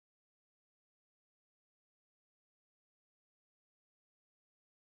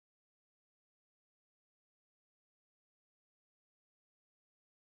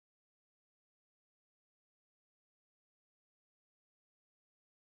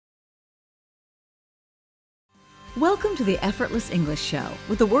Welcome to the Effortless English Show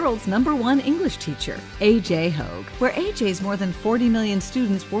with the world's #1 English teacher, AJ Hogue, where AJ's more than 40 million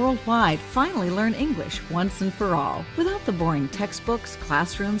students worldwide finally learn English once and for all, without the boring textbooks,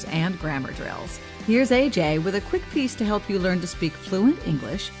 classrooms, and grammar drills. Here's AJ with a quick piece to help you learn to speak fluent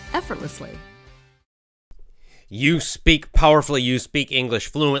English effortlessly. You speak powerfully. You speak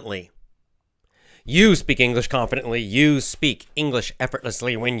English fluently. You speak English confidently. You speak English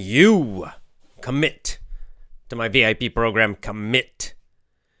effortlessly when you commit to my VIP program. Commit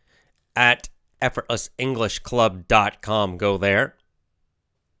at effortlessenglishclub.com. Go there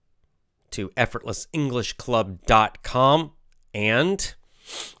to effortlessenglishclub.com and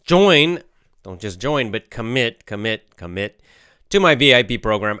join. Don't just join, but commit to my VIP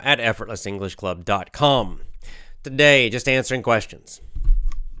program at effortlessenglishclub.com. Today, just answering questions.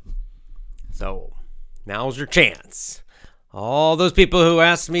 So, now's your chance. All those people who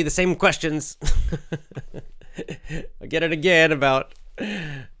asked me the same questions, I get it again about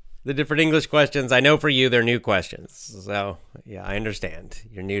the different English questions. I know for you, they're new questions. So, yeah, I understand.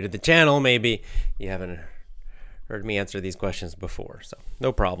 You're new to the channel. Maybe you haven't heard me answer these questions before. So,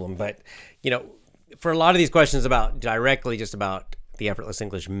 no problem. But, you know, for a lot of these questions about directly just about the Effortless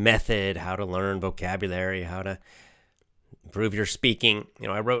English method, how to learn vocabulary, how to improve your speaking. You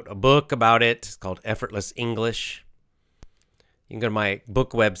know, I wrote a book about it. It's called Effortless English. You can go to my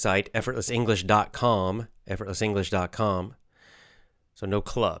book website, effortlessenglish.com, effortlessenglish.com. So no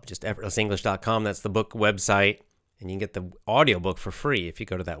club, just effortlessenglish.com. That's the book website. And you can get the audiobook for free if you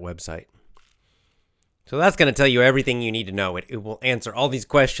go to that website. So that's going to tell you everything you need to know. It will answer all these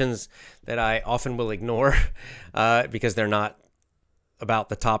questions that I often will ignore because they're not about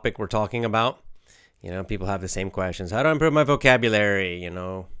the topic we're talking about. You know, people have the same questions. How do I improve my vocabulary? You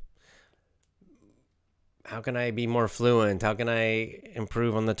know, how can I be more fluent? How can I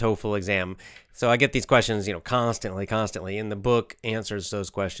improve on the TOEFL exam? So I get these questions, you know, constantly. And the book answers those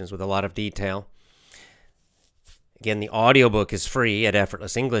questions with a lot of detail. Again, the audiobook is free at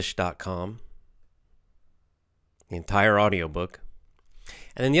effortlessenglish.com. The entire audiobook.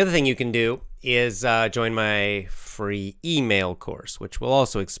 And then the other thing you can do is join my free email course, which will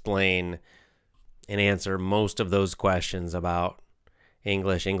also explain and answer most of those questions about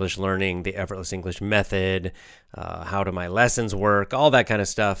English learning, the Effortless English method, how do my lessons work, all that kind of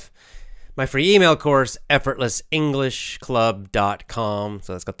stuff. My free email course, effortlessenglishclub.com.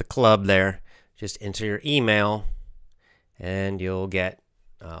 So it's got the club there. Just enter your email and you'll get,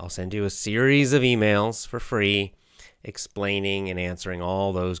 I'll send you a series of emails for free explaining and answering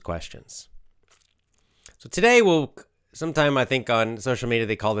all those questions. So today sometime I think on social media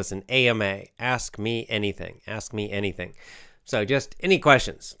they call this an AMA, Ask Me Anything, Ask Me Anything. So just any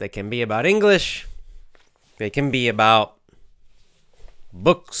questions. They can be about English. They can be about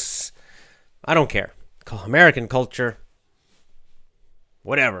books. I don't care. American culture.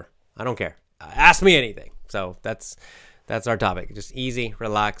 Whatever. I don't care. Ask me anything. So that's our topic. Just easy,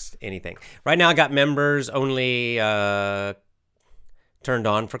 relaxed, anything. Right now I got members only turned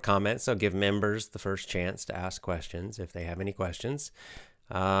on for comments. So give members the first chance to ask questions if they have any questions.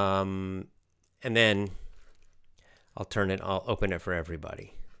 And then I'll open it for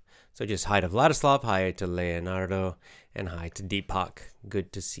everybody. So just hi to Vladislav, hi to Leonardo, and hi to Deepak.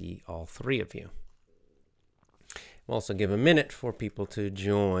 Good to see all three of you. We'll also give a minute for people to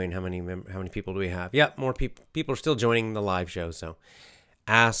join. How many people do we have? Yeah, more people. People are still joining the live show. So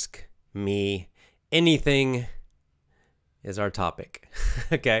ask me anything is our topic.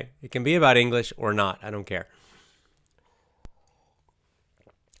 Okay, it can be about English or not. I don't care.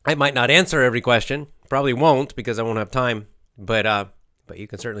 I might not answer every question. Probably won't because I won't have time, but you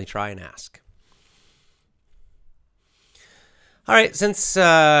can certainly try and ask. All right, since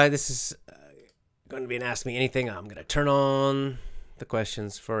this is going to be an Ask Me Anything, I'm going to turn on the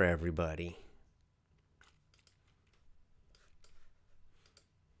questions for everybody.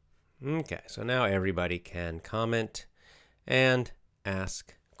 Okay, so now everybody can comment and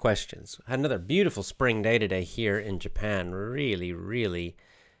ask questions. I had another beautiful spring day today here in Japan. Really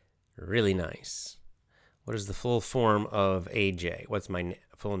nice. What is the full form of AJ? What's my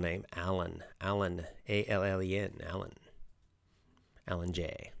full name? Allen. Allen. A-L-L-E-N. Allen. Allen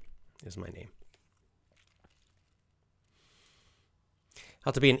J. is my name.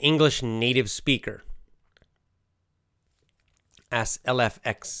 How to be an English native speaker. Ask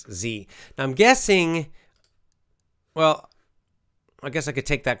LFXZ. Now I'm guessing, well, I guess I could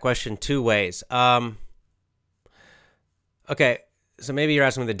take that question two ways. Okay. So maybe you're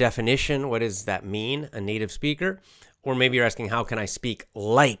asking the definition. What does that mean, a native speaker? Or maybe you're asking, how can I speak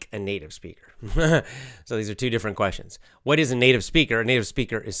like a native speaker? So these are two different questions. What is a native speaker? A native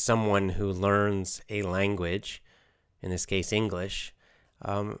speaker is someone who learns a language in this case English,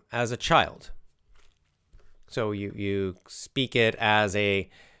 as a child. So you speak it as a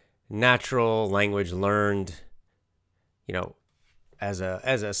natural language learned, as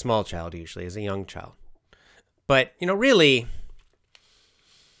a small child, usually as a young child. But really,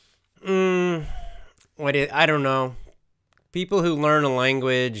 I don't know. People who learn a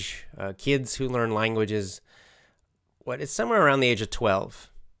language, kids who learn languages, it's somewhere around the age of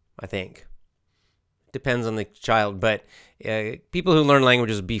 12, I think. Depends on the child, but people who learn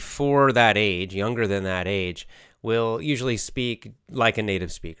languages before that age, younger than that age, will usually speak like a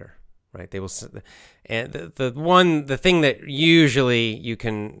native speaker, right? They will, and the thing that usually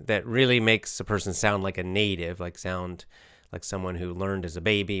that really makes a person sound like a native, sound like someone who learned as a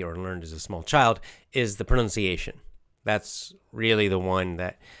baby or learned as a small child, is the pronunciation. That's really the one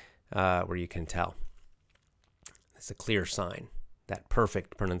that where you can tell. It's a clear sign. That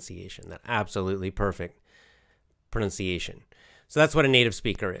perfect pronunciation, that absolutely perfect pronunciation. So that's what a native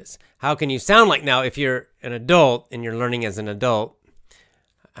speaker is. How can you sound like, now if you're an adult and you're learning as an adult,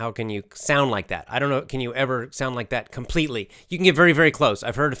 how can you sound like that? I don't know, can you ever sound like that completely? You can get very, very close.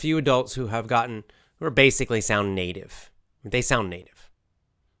 I've heard a few adults who are basically sound native. They sound native.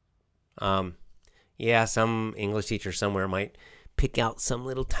 Yeah, some English teacher somewhere might pick out some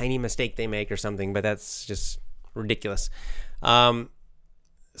little tiny mistake they make or something, but that's just ridiculous. So,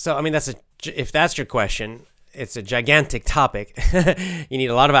 I mean, if that's your question, it's a gigantic topic. You need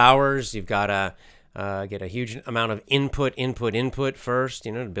a lot of hours. You've got to get a huge amount of input first,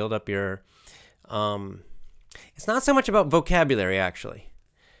 to build up your, it's not so much about vocabulary, actually,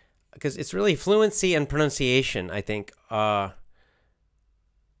 because it's really fluency and pronunciation, I think, are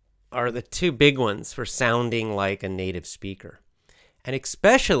the two big ones for sounding like a native speaker. And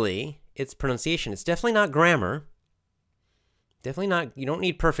especially its pronunciation. It's definitely not grammar. Definitely not, you don't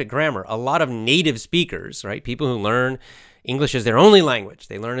need perfect grammar. A lot of native speakers, right, people who learn English as their only language,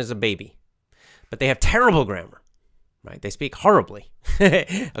 they learn as a baby, but they have terrible grammar, right? They speak horribly,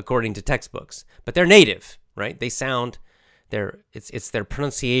 according to textbooks, but they're native, right? They sound, it's their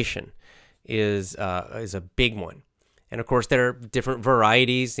pronunciation is a big one. And of course, there are different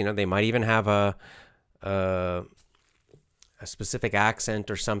varieties. They might even have a specific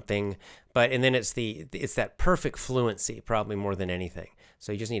accent or something, and then it's that perfect fluency, probably more than anything.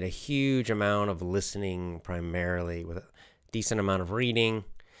 So you just need a huge amount of listening, primarily, with a decent amount of reading,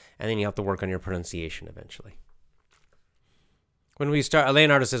 and then you have to work on your pronunciation eventually. When we start,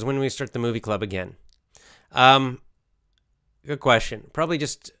 Leonardo says, when do we start the movie club again? Good question. It probably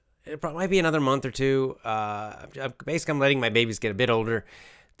might be another month or two. Basically, I'm letting my babies get a bit older.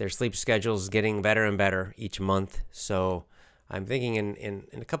 Their sleep schedule is getting better and better each month. So I'm thinking in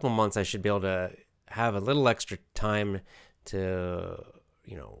a couple of months, I should be able to have a little extra time to,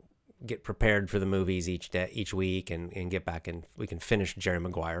 get prepared for the movies each week and get back, and we can finish Jerry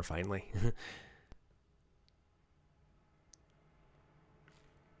Maguire finally.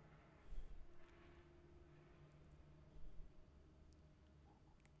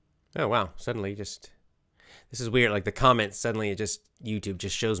 Oh, wow. Suddenly this is weird. Like the comments, suddenly YouTube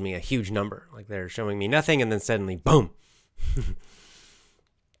just shows me a huge number. Like they're showing me nothing and then suddenly, boom.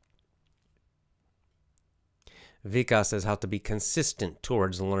 Vika says how to be consistent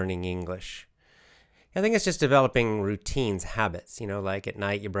towards learning English. I think it's just developing routines, habits, like at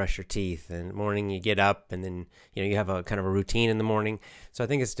night you brush your teeth and in the morning you get up and then, you have a kind of a routine in the morning. So I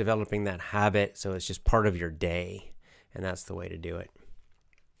think it's developing that habit. So it's just part of your day, and that's the way to do it.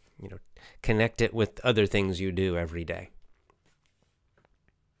 Connect it with other things you do every day.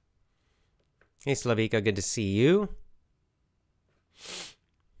 Hey, Slavika, good to see you.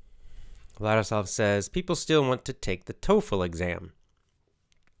 Vladislav says, people still want to take the TOEFL exam.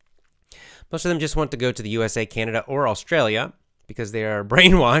 Most of them just want to go to the USA, Canada, or Australia because they are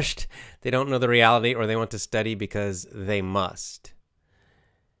brainwashed. They don't know the reality, or they want to study because they must.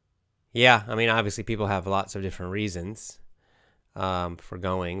 Yeah, I mean, obviously people have lots of different reasons for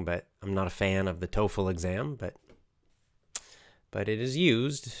going, but I'm not a fan of the TOEFL exam, but it is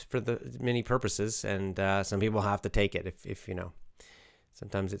used for the many purposes, and some people have to take it if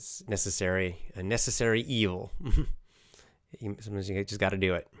sometimes it's a necessary evil. Sometimes you just got to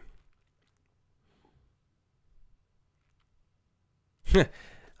do it.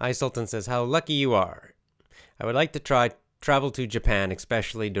 Hi, Sultan says, how lucky you are. I would like to travel to Japan,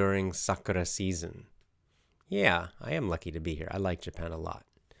 especially during Sakura season. Yeah, I am lucky to be here. I like Japan a lot.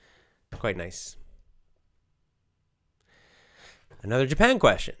 Quite nice. Another Japan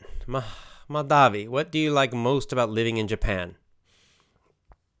question. Madavi, what do you like most about living in Japan?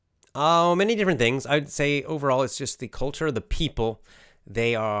 Oh, many different things. I'd say overall it's just the culture, the people,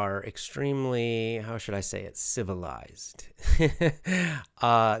 they are extremely, how should I say it, civilized.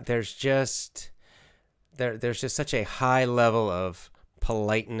 There's just such a high level of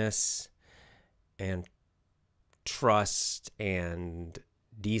politeness and trust and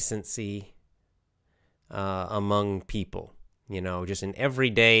decency among people, just in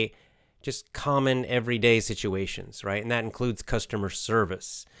everyday, just common everyday situations, right? And that includes customer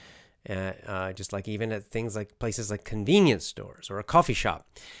service. Just like even at things like places like convenience stores or a coffee shop,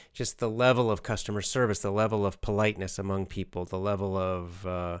 just the level of customer service, the level of politeness among people, the level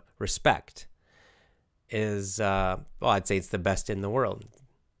of respect is, well, I'd say it's the best in the world.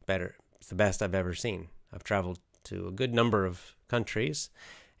 It's the best I've ever seen. I've traveled to a good number of countries,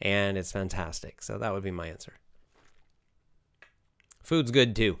 and it's fantastic. So that would be my answer. Food's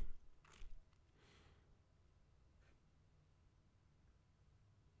good too.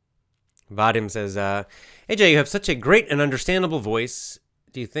 Vadim says, AJ, you have such a great and understandable voice.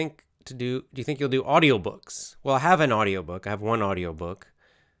 Do you think you'll do audiobooks? Well, I have an audiobook. I have one audiobook.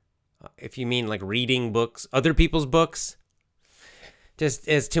 If you mean like reading books, other people's books, just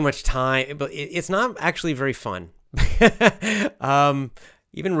it's too much time, but it's not actually very fun.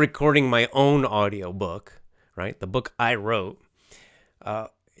 Even recording my own audiobook, right? The book I wrote,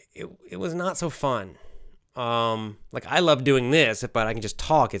 it was not so fun. Like I love doing this, but I can just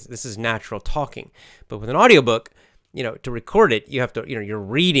talk. This is natural talking. But with an audiobook, to record it, you have to, you're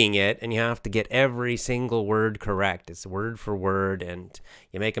reading it and you have to get every single word correct. It's word for word, and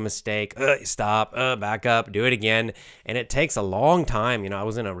you make a mistake, stop, back up, do it again. And it takes a long time. I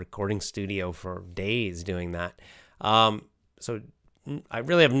was in a recording studio for days doing that. So I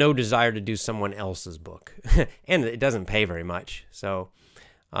really have no desire to do someone else's book, and it doesn't pay very much. So,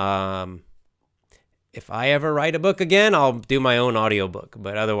 if I ever write a book again, I'll do my own audiobook,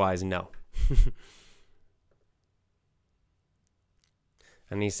 but otherwise, no.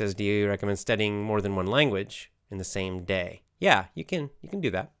 And he says, do you recommend studying more than one language in the same day? Yeah, you can do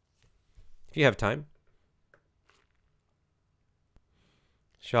that if you have time.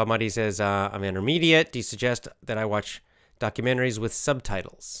 Shalmati says, I'm intermediate. Do you suggest that I watch documentaries with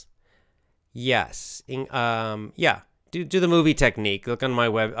subtitles? Yes. Yeah. Do the movie technique. Look on my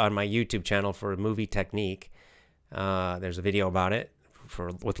YouTube channel for movie technique. There's a video about it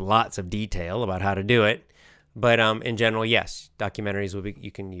with lots of detail about how to do it. But in general, yes, documentaries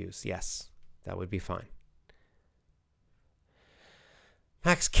you can use. Yes, that would be fine.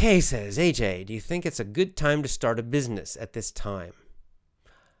 Max K says, AJ, do you think it's a good time to start a business at this time?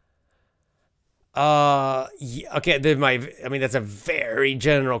 Yeah, okay. That's a very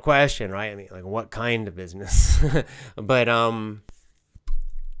general question, right? Like what kind of business? But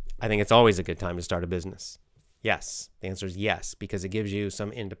I think it's always a good time to start a business. Yes, the answer is yes, because it gives you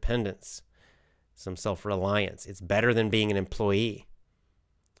some independence, some self-reliance. It's better than being an employee,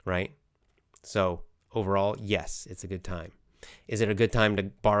 right? So overall, yes, it's a good time. Is it a good time to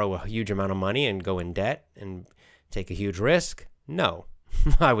borrow a huge amount of money and go in debt and take a huge risk? No.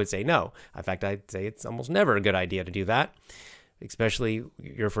 I would say no. In fact, I'd say it's almost never a good idea to do that, especially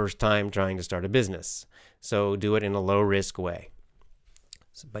your first time trying to start a business. So do it in a low-risk way.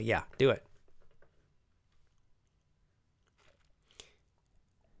 But yeah, do it.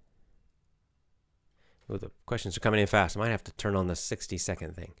 Oh, the questions are coming in fast. I might have to turn on the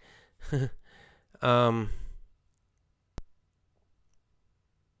 60-second thing.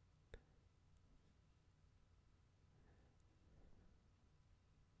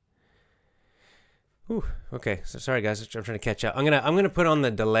 Ooh, okay. So sorry guys, I'm trying to catch up. I'm gonna put on the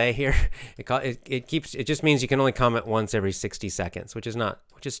delay here. It just means you can only comment once every 60 seconds, which is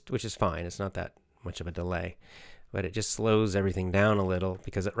fine. It's not that much of a delay, but it just slows everything down a little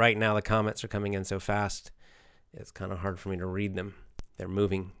because right now the comments are coming in so fast. It's kind of hard for me to read them. They're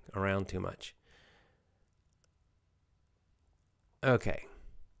moving around too much. Okay.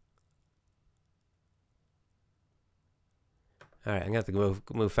 All right, I'm going to have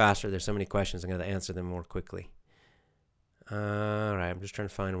to move faster. There's so many questions. I'm going to answer them more quickly. All right, I'm just trying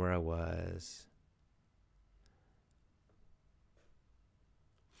to find where I was.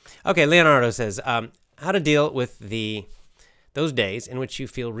 Okay, Leonardo says, how to deal with those days in which you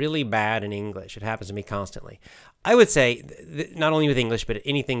feel really bad in English. It happens to me constantly. I would say, not only with English, but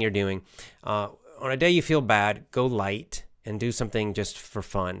anything you're doing, on a day you feel bad, go light and do something just for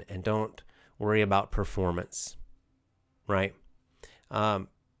fun, and don't worry about performance, right?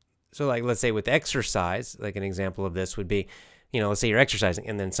 So like, let's say with exercise, like an example of this would be, let's say you're exercising,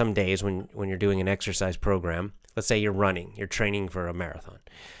 and then some days when you're doing an exercise program, let's say you're training for a marathon,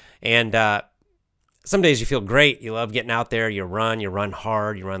 and some days you feel great, you love getting out there, you run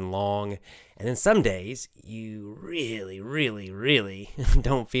hard, you run long, And then some days you really, really, really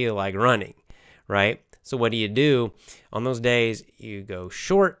don't feel like running, right? So what do? On those days, you go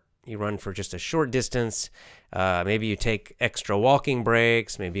short, you run for just a short distance. Maybe you take extra walking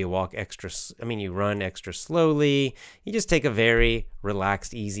breaks. Maybe you you run extra slowly. You just take a very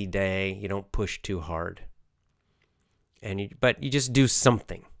relaxed, easy day. You don't push too hard. But you just do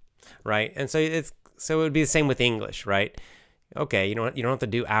something, right? And so it would be the same with English, right? Okay, you don't have to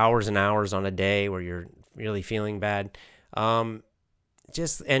do hours and hours on a day where you're really feeling bad.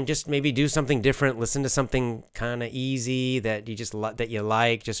 Just maybe do something different. Listen to something kind of easy that you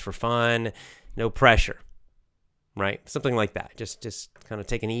like, just for fun. No pressure, right? Something like that. Just kind of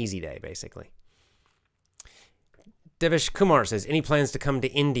take an easy day, basically. Devesh Kumar says, any plans to come to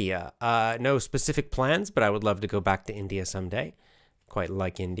India? No specific plans, but I would love to go back to India someday. Quite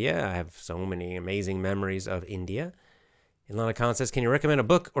like India. I have so many amazing memories of India. Ilana Khan says, can you recommend a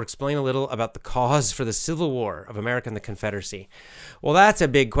book or explain a little about the cause for the Civil War of America and the Confederacy? Well, that's a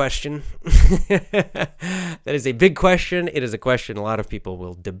big question. That is a big question. It is a question a lot of people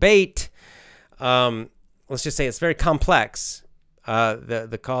will debate. Let's just say it's very complex.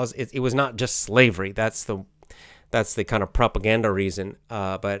 The cause, it was not just slavery. That's the kind of propaganda reason,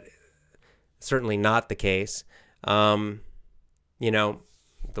 but certainly not the case. The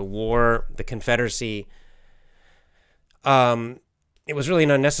war, the Confederacy, it was really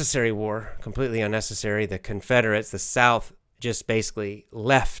an unnecessary war, completely unnecessary. The Confederates, the South, just basically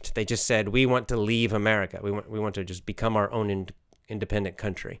left. They just said, we want to leave America. We want to just become our own independent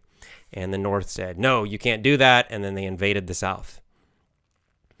country. And the North said, no, you can't do that. And then they invaded the South.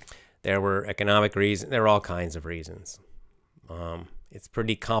 There were economic reasons. There were all kinds of reasons. It's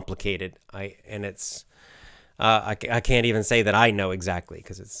pretty complicated. I can't even say that I know exactly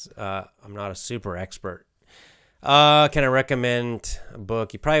because I'm not a super expert. Can I recommend a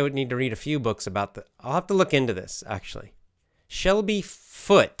book? You probably would need to read a few books about I'll have to look into this, actually. Shelby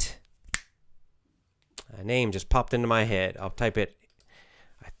Foote. A name just popped into my head. I'll type it.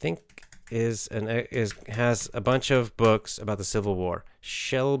 I think has a bunch of books about the Civil War.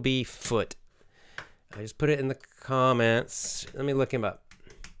 Shelby Foote. I just put it in the comments. Let me look him up.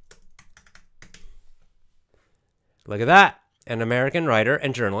 Look at that. An American writer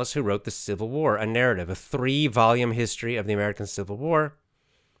and journalist who wrote The Civil War, a narrative, a 3-volume history of the American Civil War.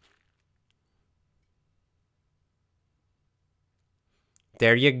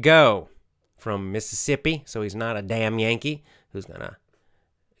 There you go. From Mississippi, so he's not a damn Yankee who's going to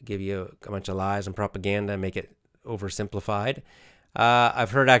give you a bunch of lies and propaganda and make it oversimplified.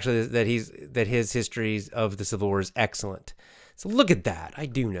 I've heard actually that his histories of the Civil War is excellent. So look at that. I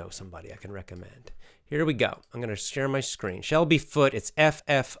do know somebody I can recommend. Here we go. I'm going to share my screen. Shelby Foote. It's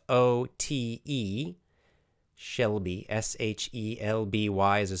F-F-O-T-E. Shelby.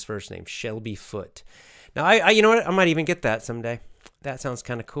 S-H-E-L-B-Y is his first name. Shelby Foote. Now, you know what? I might even get that someday. That sounds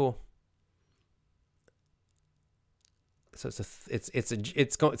kind of cool. So so this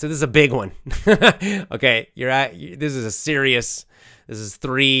is a big one. Okay, this is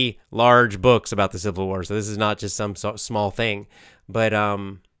 3 large books about the Civil War. So this is not just some small thing, but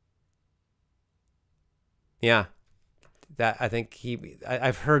yeah, that I think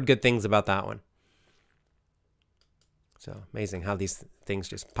I've heard good things about that one. So amazing how these things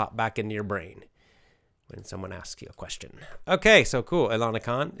just pop back into your brain when someone asks you a question. Okay, so cool. Ilana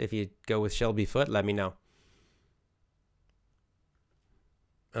Khan, if you go with Shelby Foote, let me know.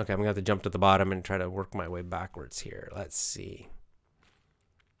 Okay, I'm going to have to jump to the bottom and try to work my way backwards here. Let's see.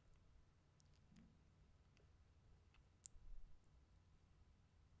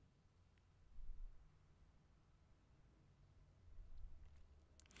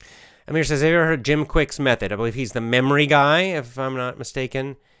 Amir says, have you ever heard Jim Quick's method? I believe he's the memory guy, if I'm not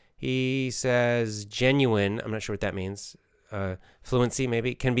mistaken. He says genuine, I'm not sure what that means. Fluency,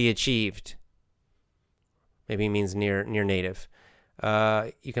 maybe, can be achieved. Maybe it means near native.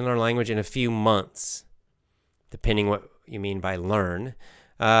 You can learn language in a few months, depending what you mean by learn.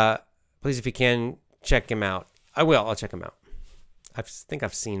 Please, if you can, check him out. I will. I'll check him out. I think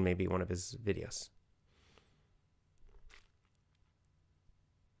I've seen maybe one of his videos.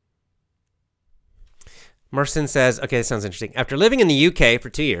 Merson says, okay, this sounds interesting. After living in the UK for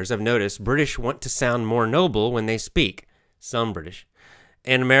 2 years, I've noticed British want to sound more noble when they speak. Some British.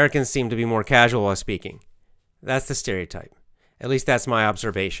 And Americans seem to be more casual while speaking. That's the stereotype. At least that's my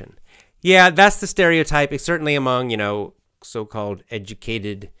observation. Yeah, that's the stereotype. It's certainly among, so-called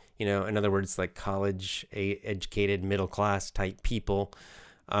educated, in other words, like college-educated, middle-class type people.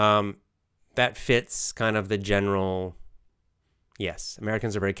 That fits kind of the general... Yes,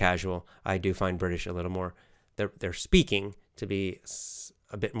 Americans are very casual. I do find British a little more... They're speaking to be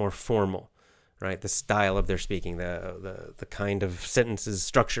a bit more formal. right? The style of their speaking, the kind of sentences,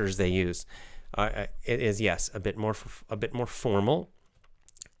 structures they use. It is, yes, a bit more formal,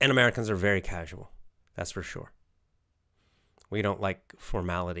 and Americans are very casual. That's for sure. We don't like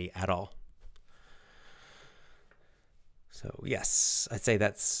formality at all. So yes, I'd say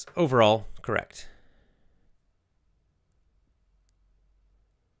that's overall correct.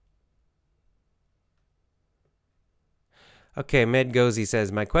 Okay, Med Gozi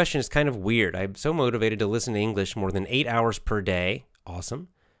says, my question is kind of weird. I'm so motivated to listen to English more than 8 hours per day. Awesome.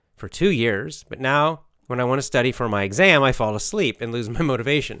 For 2 years. But now, when I want to study for my exam, I fall asleep and lose my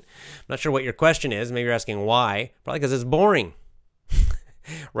motivation. I'm not sure what your question is. Maybe you're asking why. Probably because it's boring.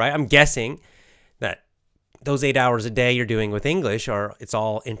 Right? I'm guessing that those 8 hours a day you're doing with English it's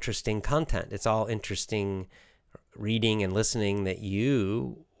all interesting content. It's all interesting reading and listening that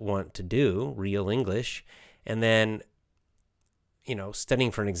you want to do, real English. And then,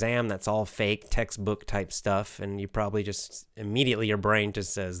 studying for an exam, that's all fake textbook type stuff. And you probably just immediately your brain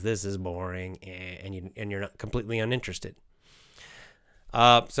just says, this is boring, and you're not completely uninterested.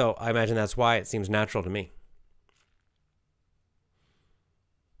 So I imagine that's why it seems natural to me.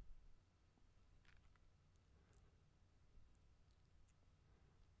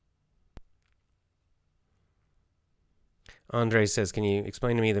 Andre says, can you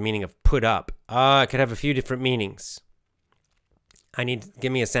explain to me the meaning of put up? It could have a few different meanings.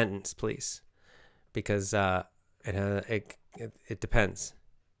 Give me a sentence, please, because it depends.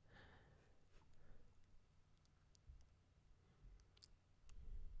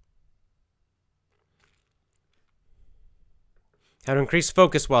 How to increase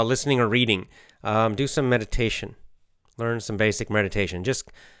focus while listening or reading. Do some meditation. Learn some basic meditation.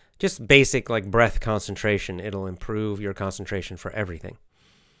 Just basic like breath concentration. It'll improve your concentration for everything.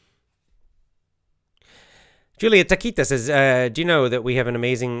 Julia Taquita says, do you know that we have an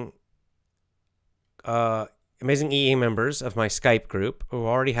amazing EE members of my Skype group who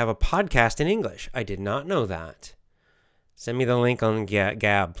already have a podcast in English? I did not know that. Send me the link on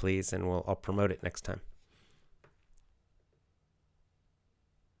Gab, please, and I'll promote it next time.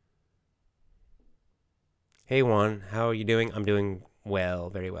 Hey, Juan, how are you doing? I'm doing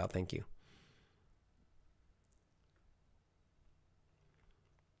well, very well, thank you.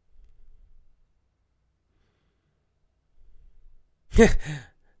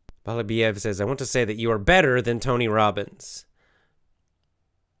 Balabiev says, I want to say that you are better than Tony Robbins.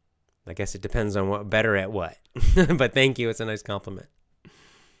 I guess it depends on what better at what. But thank you. It's a nice compliment.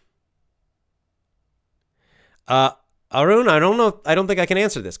 Arun, I don't think I can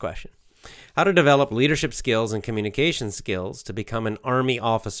answer this question. How to develop leadership skills and communication skills to become an Army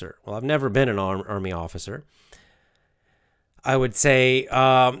officer. Well, I've never been an Army officer. I would say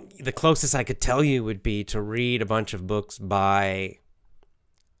the closest I could tell you would be to read a bunch of books by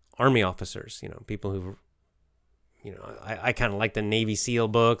Army officers, people who, I kind of like the Navy SEAL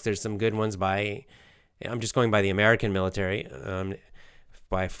books. There's some good ones I'm just going by the American military,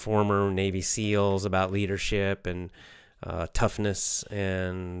 by former Navy SEALs about leadership and toughness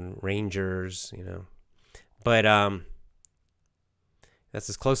and Rangers, But that's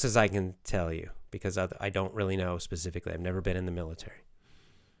as close as I can tell you because I don't really know specifically. I've never been in the military.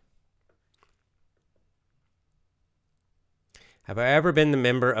 Have I ever been the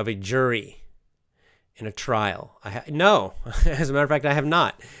member of a jury in a trial? No. As a matter of fact, I have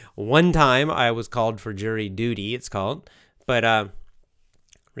not. One time I was called for jury duty, it's called, but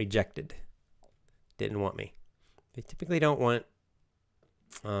rejected. Didn't want me. They typically don't want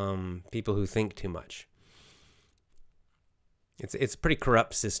people who think too much. It's a pretty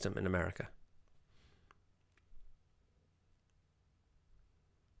corrupt system in America.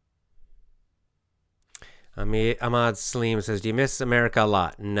 Ahmad Salim says, do you miss America a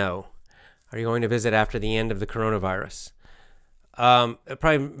lot? No. Are you going to visit after the end of the coronavirus? I'll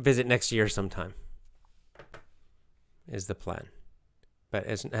probably visit next year sometime is the plan. But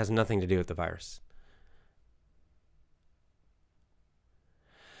it has nothing to do with the virus.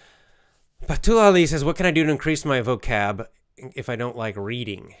 Batul Ali says, what can I do to increase my vocab if I don't like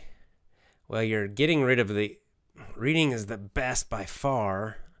reading? Well, you're getting rid of reading is the best by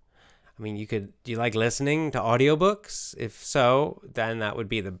far. I mean, do you like listening to audiobooks? If so, then that would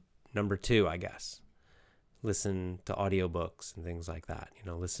be the number 2, I guess. Listen to audiobooks and things like that.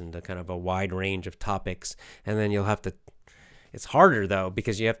 Listen to kind of a wide range of topics. And then you'll have to, it's harder though,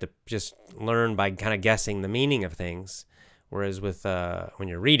 because you have to just learn by kind of guessing the meaning of things. Whereas with, when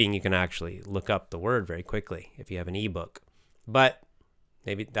you're reading, you can actually look up the word very quickly if you have an ebook. But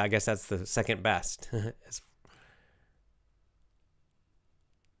I guess that's the second best.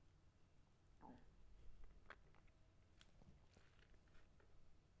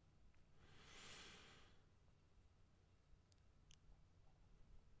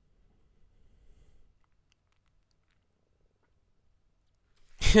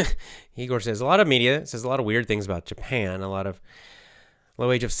 Igor says a lot of media says a lot of weird things about Japan. A lot of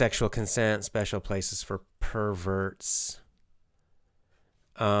low age of sexual consent, special places for perverts.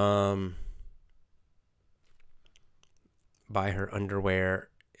 Buy her underwear.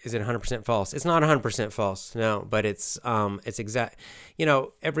 Is it 100% false? It's not 100% false, no, but it's exact.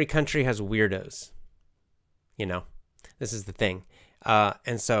 Every country has weirdos. This is the thing,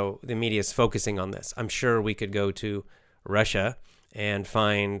 and so the media is focusing on this. I'm sure we could go to Russia and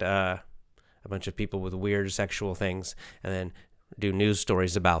find a bunch of people with weird sexual things, and then do news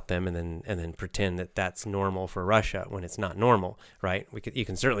stories about them, and then pretend that that's normal for Russia when it's not normal, right? You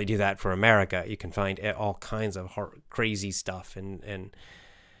can certainly do that for America. You can find all kinds of crazy stuff and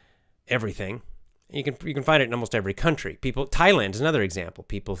everything. You can find it in almost every country. Thailand is another example.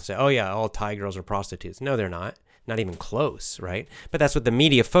 People say, "Oh yeah, all Thai girls are prostitutes." No, they're not. Not even close, right? But that's what the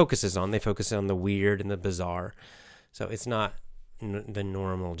media focuses on. They focus on the weird and the bizarre. So it's not the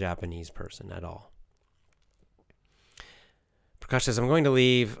normal Japanese person at all. Prakash says, I'm going to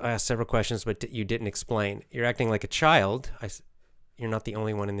leave. I asked several questions, but you didn't explain. You're acting like a child. You're not the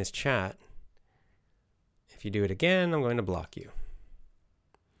only one in this chat. If you do it again, I'm going to block you.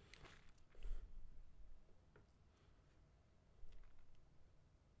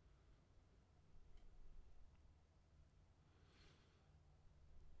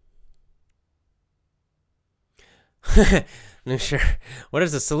 No, sure. What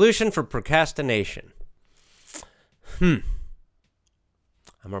is the solution for procrastination? I'm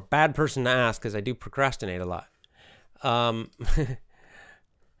a bad person to ask because I do procrastinate a lot.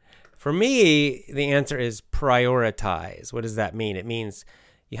 For me, the answer is prioritize. What does that mean? It means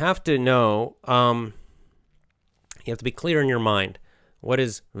you have to know, you have to be clear in your mind what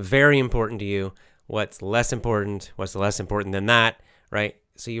is very important to you, what's less important than that, right?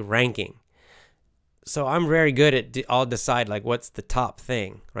 So you're ranking. So I'm very good at, I'll decide like what's the top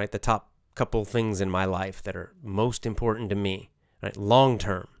thing, right? The top couple things in my life that are most important to me, right? Long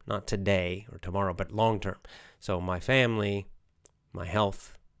term, not today or tomorrow, but long term. So my family, my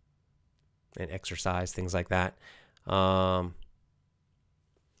health, and exercise, things like that.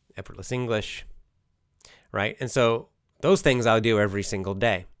 Effortless English, right? And so those things I'll do every single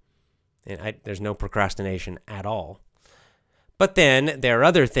day. And there's no procrastination at all. But then there are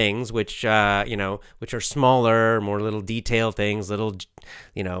other things which, which are smaller, more little detailed things, little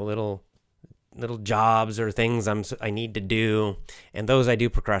jobs or things I need to do, and those I do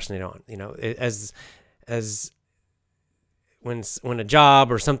procrastinate on. As when a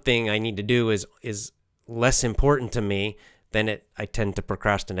job or something I need to do is less important to me, then I tend to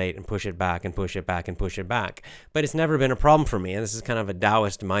procrastinate and push it back and push it back and push it back. But it's never been a problem for me, and this is kind of a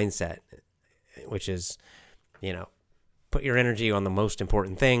Taoist mindset, which is, put your energy on the most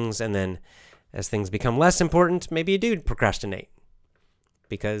important things, and then as things become less important, maybe you do procrastinate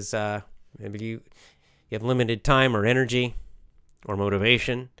because maybe you have limited time or energy or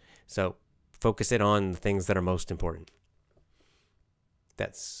motivation. So focus it on the things that are most important.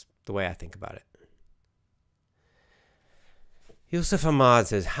 That's the way I think about it. Yusuf Ahmad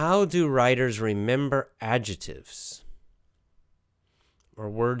says, how do writers remember adjectives or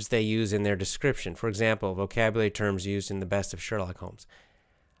words they use in their description? For example, vocabulary terms used in The Best of Sherlock Holmes.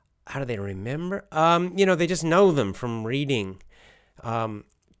 How do they remember? They just know them from reading.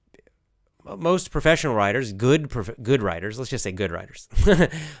 Most professional writers, good writers, let's just say good writers.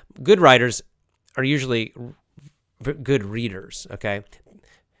 Good writers are usually good readers, okay?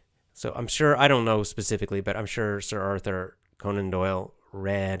 So I'm sure, I don't know specifically, but I'm sure Sir Arthur Conan Doyle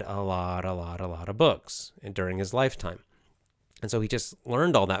read a lot of books during his lifetime. And so he just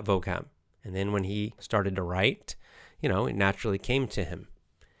learned all that vocab. And then when he started to write, it naturally came to him.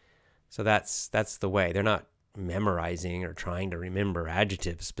 So that's the way. They're not memorizing or trying to remember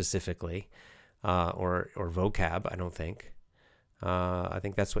adjectives specifically or vocab, I don't think. I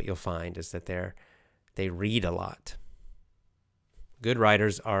think that's what you'll find is that they read a lot. Good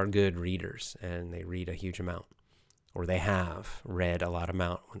writers are good readers, and they read a huge amount, or they have read a lot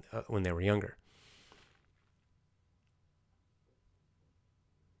amount when they were younger.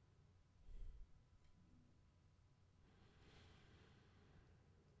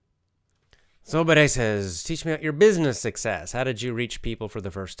 Sobere says, teach me about your business success. How did you reach people for the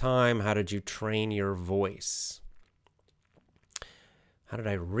first time? How did you train your voice? How did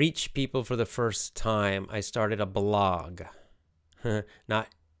I reach people for the first time? I started a blog. Now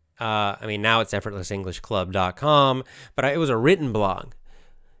it's effortlessenglishclub.com, but it was a written blog.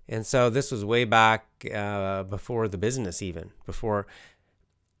 And so this was way back before the business even. Before,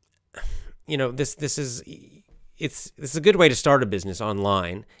 this is... It's a good way to start a business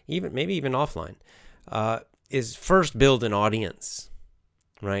online, maybe even offline, is first build an audience,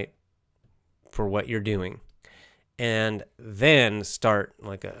 right, for what you're doing. And then start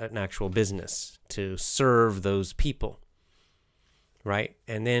like an actual business to serve those people, right?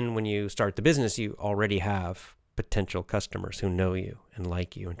 And then when you start the business, you already have potential customers who know you and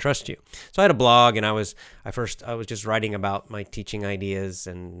like you and trust you. So I had a blog, and I was just writing about my teaching ideas,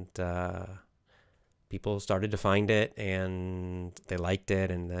 and people started to find it, and they liked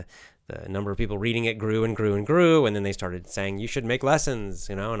it, and the number of people reading it grew and grew and grew, and then they started saying, you should make lessons,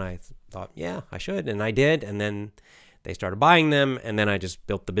 and I thought, yeah, I should, and I did, and then they started buying them, and then I just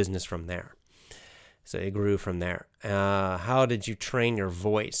built the business from there. So it grew from there. How did you train your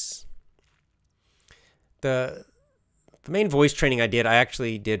voice? The main voice training I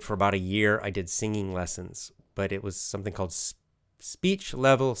actually did for about a year. I did singing lessons, but it was something called speech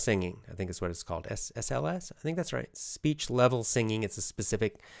level singing. I think it's what it's called. SLS? I think that's right. Speech level singing. It's a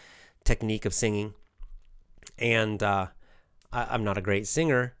specific technique of singing. And I'm not a great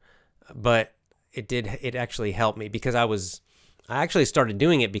singer, but it actually helped me because I actually started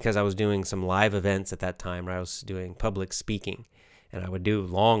doing it because I was doing some live events at that time where I was doing public speaking, and I would do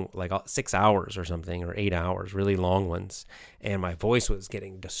long, like 6 hours or something, or 8 hours, really long ones. And my voice was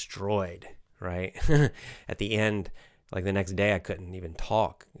getting destroyed, right? At the end, like the next day, I couldn't even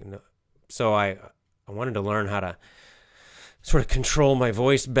talk. So I wanted to learn how to sort of control my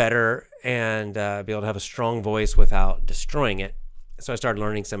voice better and be able to have a strong voice without destroying it. So I started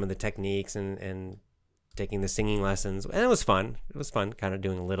learning some of the techniques and taking the singing lessons, and it was fun. It was fun kind of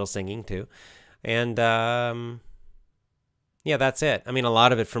doing a little singing too. And yeah, that's it. I mean, a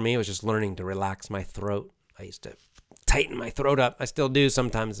lot of it for me was just learning to relax my throat. I used to tighten my throat up. I still do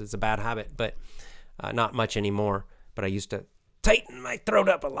sometimes. It's a bad habit, but not much anymore. But I used to tighten my throat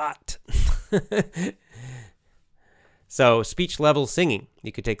up a lot. So speech level singing.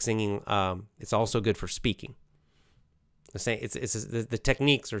 You could take singing. It's also good for speaking. The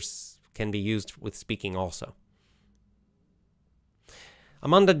techniques can be used with speaking also.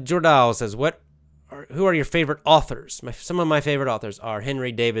 Amanda Jordal says, who are your favorite authors? Some of my favorite authors are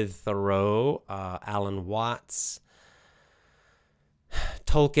Henry David Thoreau, Alan Watts,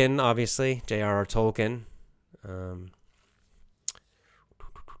 Tolkien, obviously, J.R.R. Tolkien.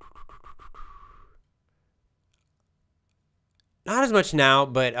 Not as much now,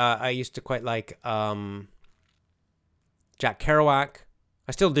 but I used to quite like Jack Kerouac.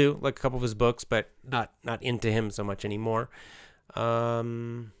 I still do like a couple of his books, but not into him so much anymore. Yeah,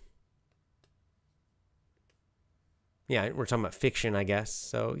 we're talking about fiction, I guess.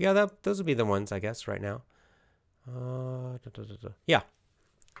 So yeah, those would be the ones, I guess, right now. Yeah,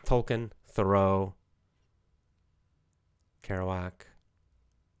 Tolkien, Thoreau, Kerouac.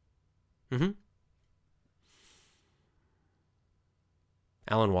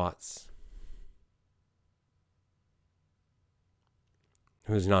 Alan Watts,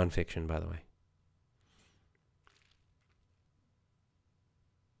 who's nonfiction, by the way.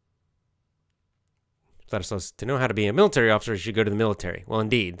 So to know how to be a military officer, you should go to the military. Well,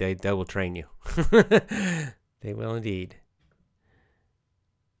 indeed, they will train you. They will indeed.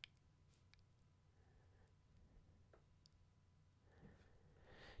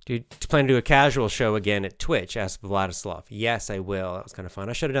 Do you plan to do a casual show again at Twitch? Asked Vladislav. Yes, I will. That was kind of fun.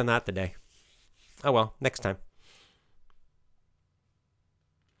 I should have done that today. Oh well, next time.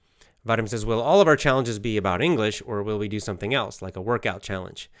 Vadim says, will all of our challenges be about English, or will we do something else, like a workout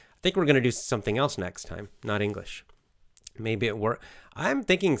challenge? I think we're going to do something else next time, not English. Maybe it work. I'm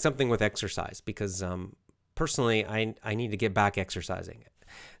thinking something with exercise because personally, I need to get back exercising.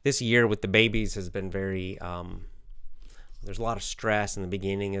 This year with the babies has been very, there's a lot of stress in the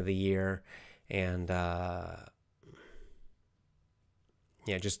beginning of the year, and yeah,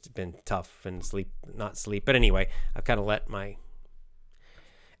 just been tough and not sleep. But anyway, I've kind of let my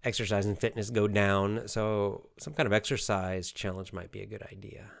exercise and fitness go down, so some kind of exercise challenge might be a good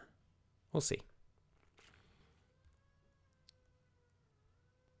idea. We'll see.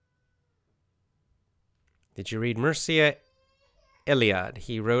 Did you read Mircea Eliade?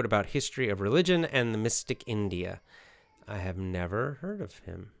 He wrote about history of religion and the mystic India. I have never heard of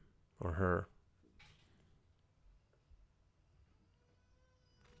him or her.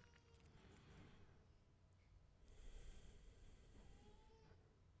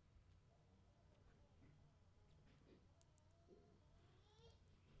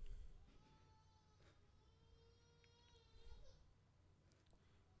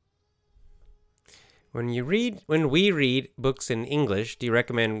 When we read books in English, do you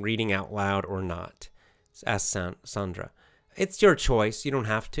recommend reading out loud or not? Asked Sandra. It's your choice. You don't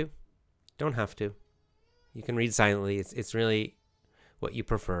have to. Don't have to. You can read silently. It's really what you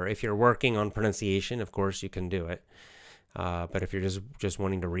prefer. If you're working on pronunciation, of course, you can do it. But if you're just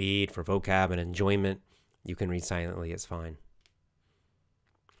wanting to read for vocab and enjoyment, you can read silently. It's fine.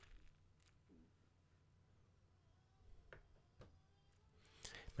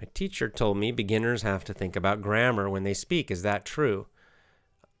 My teacher told me beginners have to think about grammar when they speak. Is that true?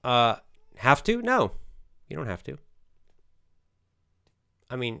 Have to? No, you don't have to.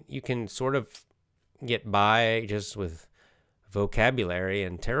 I mean, you can sort of get by just with vocabulary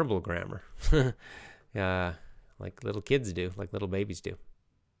and terrible grammar. Like little kids do, like little babies do.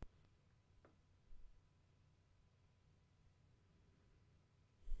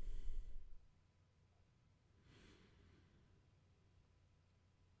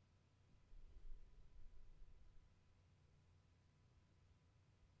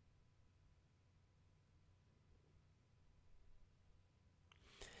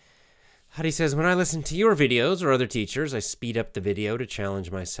 Huddy says, when I listen to your videos or other teachers, I speed up the video to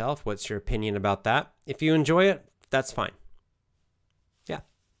challenge myself. What's your opinion about that? If you enjoy it, that's fine. Yeah,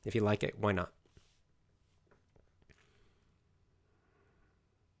 if you like it, why not?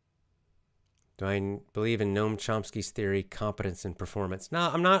 Do I believe in Noam Chomsky's theory, competence and performance? No,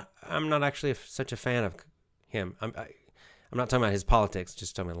 I'm not actually such a fan of him. I'm not talking about his politics,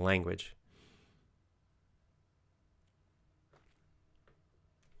 just talking about language.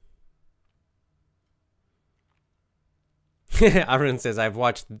 Arun says, I've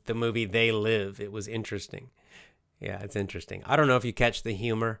watched the movie They Live. It was interesting. Yeah, it's interesting. I don't know if you catch the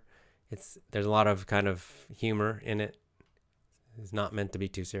humor. There's a lot of kind of humor in it. It's not meant to be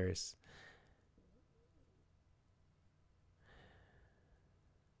too serious.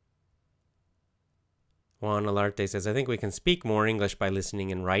 Juan Alarte says, I think we can speak more English by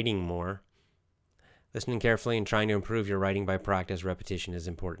listening and writing more. Listening carefully and trying to improve your writing by practice. Repetition is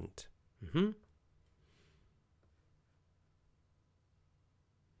important.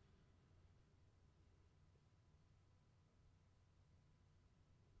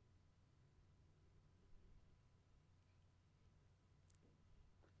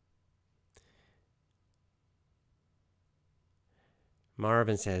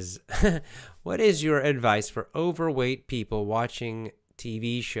 Marvin says, what is your advice for overweight people watching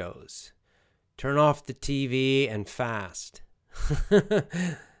TV shows? Turn off the TV and fast.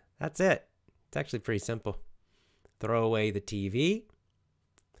 That's it. It's actually pretty simple. Throw away the TV,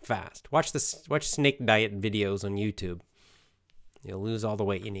 fast. Watch snake diet videos on YouTube. You'll lose all the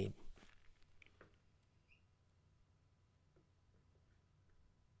weight you need.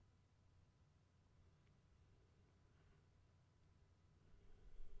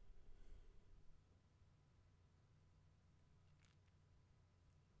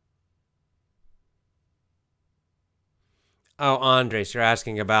 Oh, Andres, you're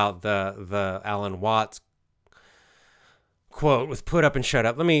asking about the Alan Watts quote with put up and shut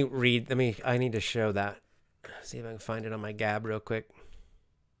up. Let me read. I need to show that. See if I can find it on my Gab real quick.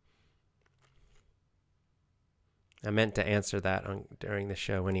 I meant to answer that during the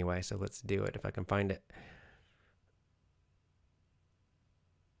show anyway, so let's do it if I can find it.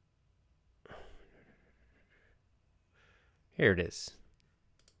 Here it is.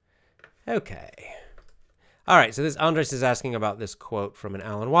 Okay. All right, so this Andres is asking about this quote from an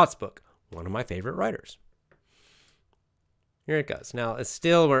Alan Watts book, one of my favorite writers. Here it goes. Now, it's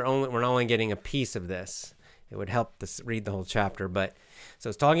still we're only getting a piece of this. It would help to read the whole chapter, but so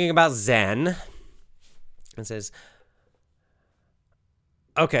it's talking about Zen. It says,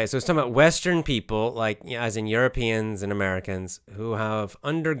 okay, so it's talking about Western people, like as in Europeans and Americans, who have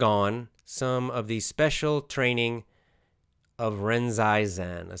undergone some of the special training of Renzai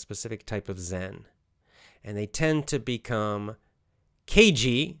Zen, a specific type of Zen. And they tend to become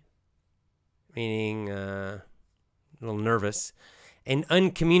cagey, meaning a little nervous, and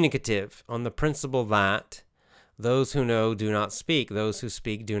uncommunicative on the principle that those who know do not speak, those who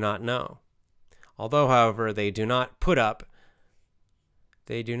speak do not know. Although, however, they do not put up,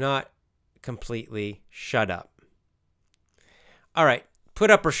 they do not completely shut up. All right,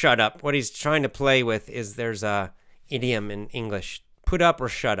 put up or shut up. What he's trying to play with is there's a idiom in English, put up or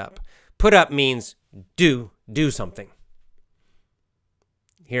shut up. Put up means do something.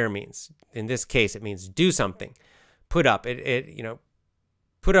 Here means, in this case, it means do something. Put up,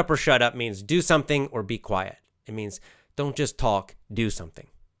 put up or shut up means do something or be quiet. It means don't just talk, do something,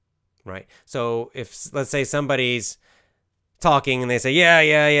 right? So if, let's say somebody's talking and they say,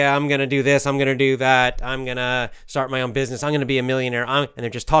 yeah, I'm going to do this, I'm going to do that, I'm going to start my own business, I'm going to be a millionaire, and they're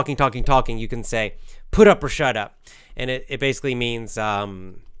just talking, you can say, put up or shut up. And it basically means,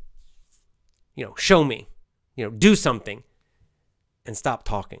 show me, do something and stop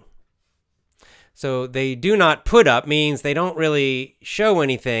talking. So they do not put up means they don't really show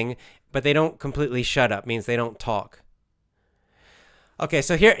anything, but they don't completely shut up, means they don't talk. Okay,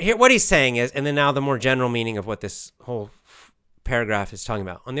 so here what he's saying is, and then now the more general meaning of what this whole paragraph is talking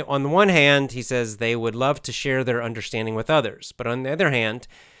about. On the one hand, he says they would love to share their understanding with others, but on the other hand,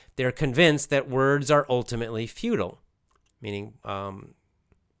 they're convinced that words are ultimately futile, meaning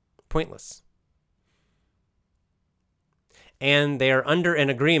pointless. And they are under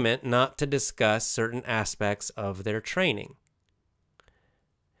an agreement not to discuss certain aspects of their training.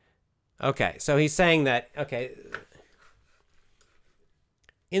 Okay, so he's saying that, okay,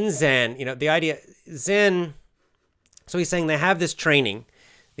 in Zen, the idea, Zen, so he's saying they have this training,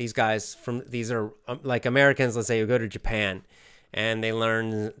 these guys these are like Americans, let's say, who go to Japan, and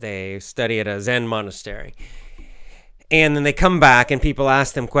they study at a Zen monastery. And then they come back and people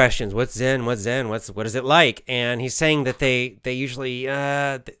ask them questions. What's Zen? What's Zen? What is it like? And he's saying that they usually,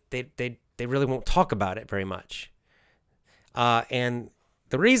 they really won't talk about it very much. And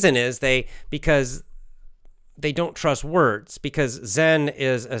the reason is because they don't trust words, because Zen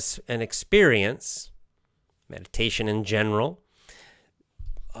is an experience, meditation in general,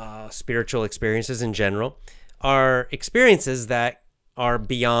 spiritual experiences in general, are experiences that are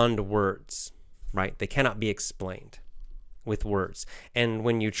beyond words, right? They cannot be explained with words. And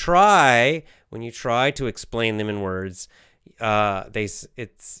when you try to explain them in words,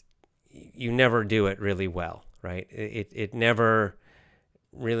 you never do it really well, right? It never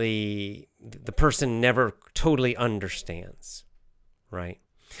really, the person never totally understands, right?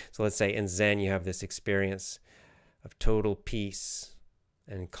 So let's say in Zen you have this experience of total peace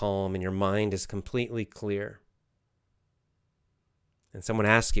and calm, and your mind is completely clear. And someone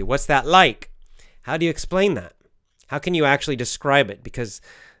asks you, what's that like? How do you explain that? How can you actually describe it? Because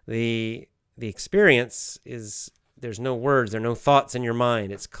the experience is, there's no words, there are no thoughts in your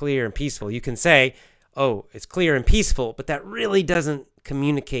mind. It's clear and peaceful. You can say, oh, it's clear and peaceful, but that really doesn't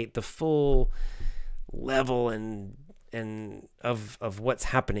communicate the full level and of what's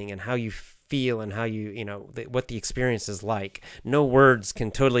happening and how you feel and how what the experience is like. No words can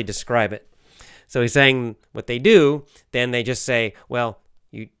totally describe it. So he's saying what they do, then they just say, well,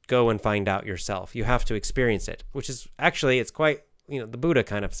 you go and find out yourself. You have to experience it, which is actually, it's quite, the Buddha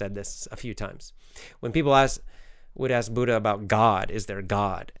kind of said this a few times. When people would ask Buddha about God, is there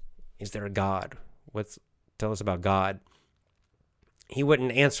God? Is there a God? Tell us about God. He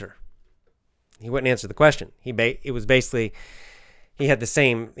wouldn't answer. He wouldn't answer the question. It was basically, he had the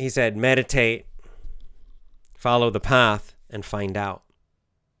same, he said, meditate, follow the path, and find out,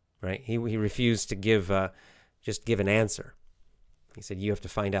 right? He refused to just give an answer. He said, you have to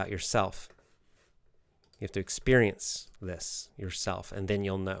find out yourself. You have to experience this yourself, and then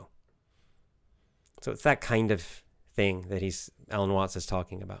you'll know. So it's that kind of thing that Alan Watts is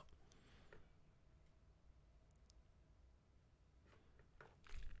talking about.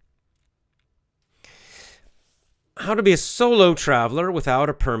 How to be a solo traveler without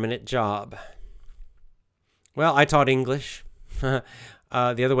a permanent job. Well, I taught English. The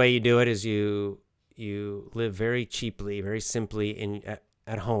other way you do it is you live very cheaply, very simply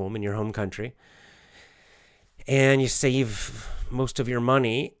at home, in your home country. And you save most of your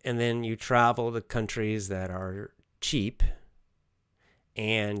money, and then you travel to countries that are cheap.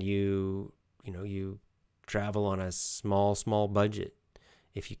 And you travel on a small budget.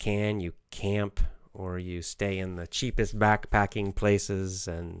 If you can, you camp, or you stay in the cheapest backpacking places,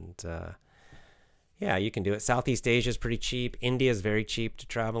 and yeah, you can do it. Southeast Asia is pretty cheap. India is very cheap to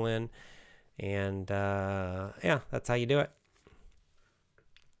travel in, and yeah, that's how you do it.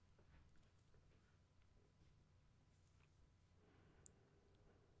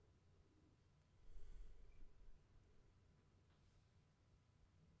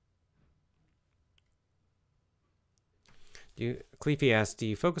 Cleefy asks, do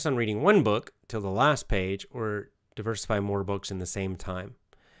you focus on reading one book till the last page, or diversify more books in the same time?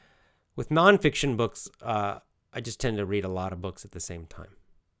 With nonfiction books, I just tend to read a lot of books at the same time.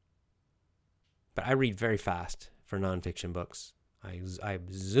 But I read very fast for nonfiction books. I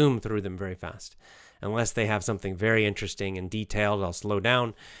zoom through them very fast. Unless they have something very interesting and detailed, I'll slow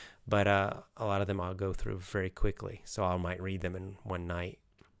down. But a lot of them I'll go through very quickly. So I might read them in one night.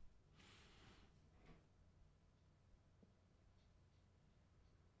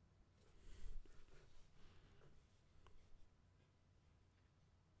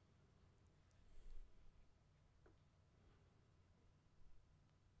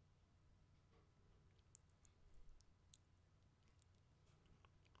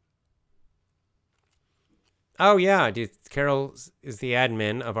 Oh, yeah, Carol is the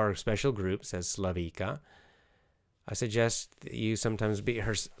admin of our special group, says Slavika. I suggest that you sometimes be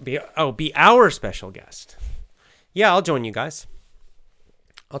our special guest. Yeah, I'll join you guys.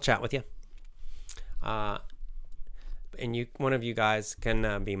 I'll chat with you. and one of you guys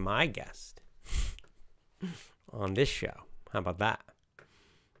can be my guest on this show. How about that?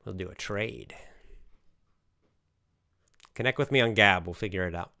 We'll do a trade. Connect with me on Gab. We'll figure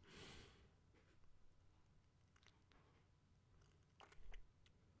it out.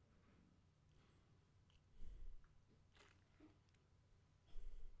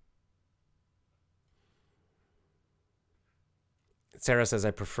 Sarah says, I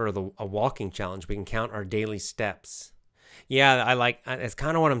prefer a walking challenge. We can count our daily steps. Yeah, it's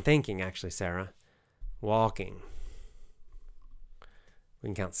kind of what I'm thinking, actually, Sarah. Walking. We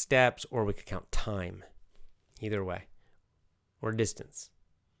can count steps, or we could count time. Either way. Or distance.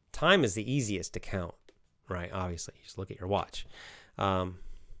 Time is the easiest to count, right? Obviously, you just look at your watch. That's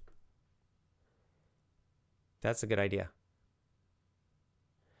a good idea.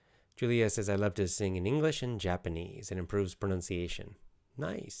 Julia says, I love to sing in English and Japanese. It improves pronunciation.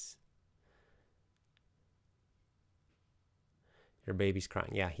 Nice. Your baby's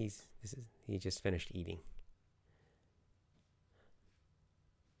crying. Yeah, he just finished eating.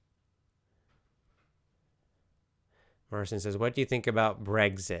 Marcin says, what do you think about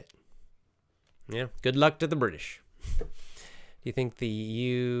Brexit? Yeah, good luck to the British. Do you think the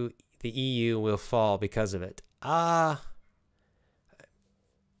EU will fall because of it?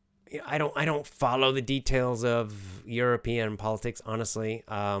 I don't follow the details of European politics, honestly.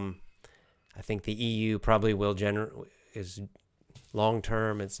 I think the EU probably will is long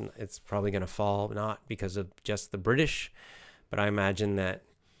term. It's probably going to fall, not because of just the British, but I imagine that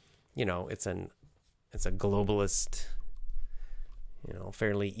it's a globalist,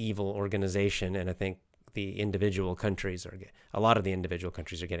 fairly evil organization, and I think a lot of the individual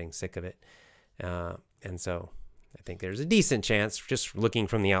countries are getting sick of it, and so I think there's a decent chance, just looking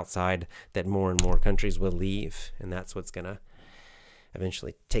from the outside, that more and more countries will leave, and that's what's going to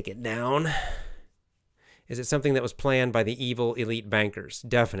eventually take it down. Is it something that was planned by the evil elite bankers?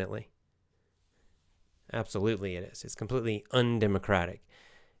 Definitely. Absolutely it is. It's completely undemocratic.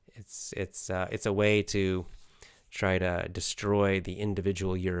 It's a way to try to destroy the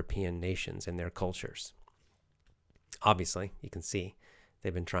individual European nations and their cultures. Obviously, you can see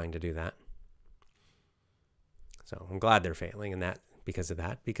they've been trying to do that. So I'm glad they're failing in that because of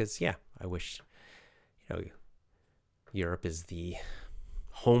that. Because I wish, Europe is the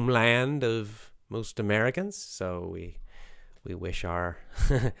homeland of most Americans. So we wish our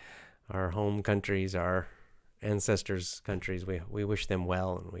our home countries, our ancestors' countries, we wish them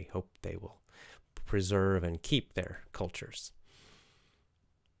well, and we hope they will preserve and keep their cultures.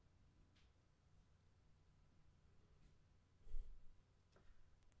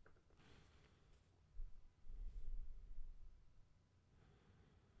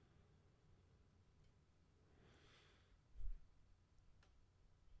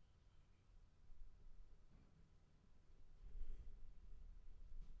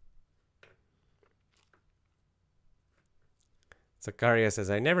 Zakaria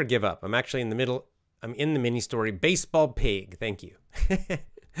says, I never give up. I'm actually in the mini story, Baseball Pig. Thank you.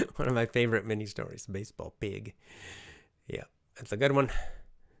 One of my favorite mini stories, Baseball Pig. Yeah, that's a good one.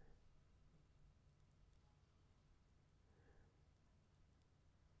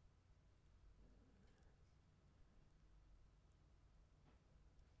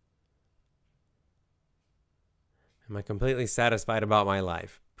 Am I completely satisfied about my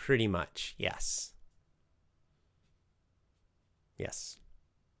life? Pretty much, yes. Yes.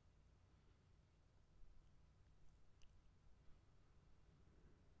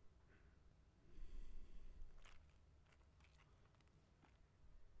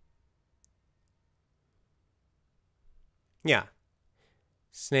 Yeah.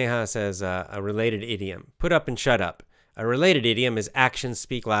 Sneha says a related idiom. Put up and shut up. A related idiom is actions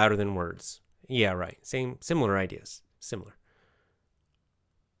speak louder than words. Yeah, right. Similar ideas. Similar.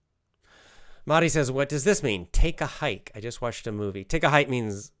 Madi says, what does this mean? Take a hike. I just watched a movie. Take a hike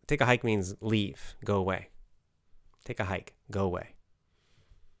means leave, go away. Take a hike, go away.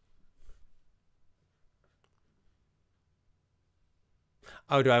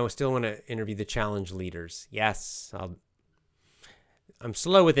 Oh, do I still want to interview the challenge leaders? Yes. I'm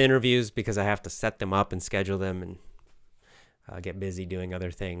slow with interviews because I have to set them up and schedule them and get busy doing other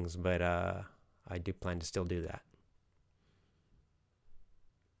things, but I do plan to still do that.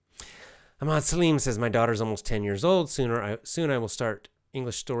 Ahmad Salim says, my daughter's almost 10 years old. Soon I will start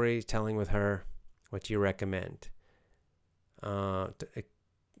English storytelling with her. What do you recommend for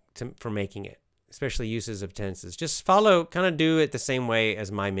making it? Especially uses of tenses. Just kind of do it the same way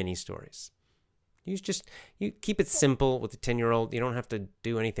as my mini stories. You keep it simple with the 10-year-old. You don't have to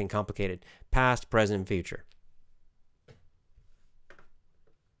do anything complicated. Past, present, future.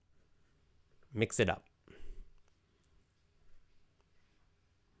 Mix it up.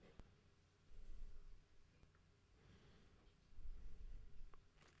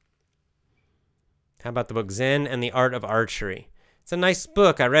 How about the book Zen and the Art of Archery? It's a nice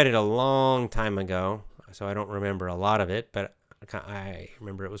book. I read it a long time ago, so I don't remember a lot of it, but I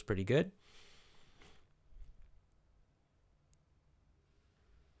remember it was pretty good.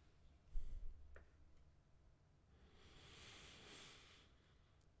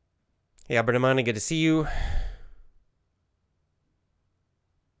 Hey, Albert Amani, good to see you.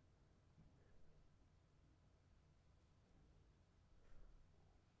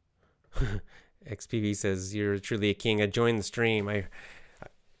 XPV says, you're truly a king. I joined the stream.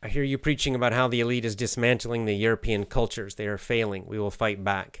 I hear you preaching about how the elite is dismantling the European cultures. They are failing. We will fight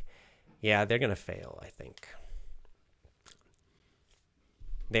back. Yeah, they're going to fail, I think.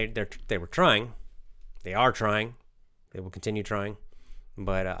 They were trying. They are trying. They will continue trying.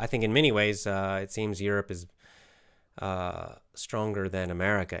 But I think in many ways, it seems Europe is stronger than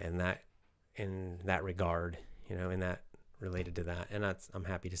America in that regard, in that related to that. And I'm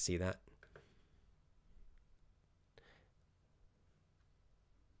happy to see that.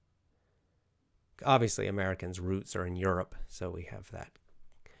 Obviously, Americans' roots are in Europe, so we have that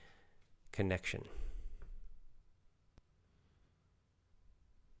connection.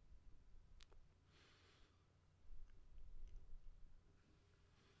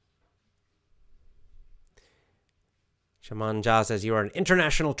 Shaman Jha says, you are an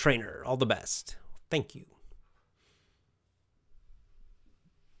international trainer. All the best. Thank you.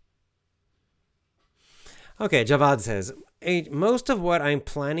 Okay, Javad says, most of what I'm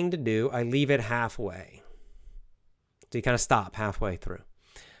planning to do, I leave it halfway. So you kind of stop halfway through.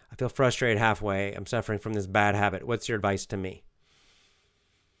 I feel frustrated halfway. I'm suffering from this bad habit. What's your advice to me?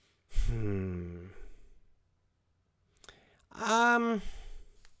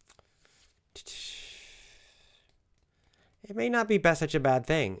 It may not be such a bad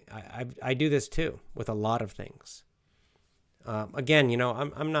thing. I do this too with a lot of things. Again,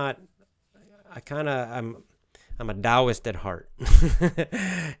 I'm a Taoist at heart.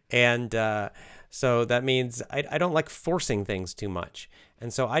 And so that means I don't like forcing things too much.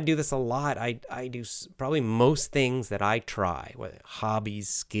 And so I do this a lot. I do probably most things that I try, hobbies,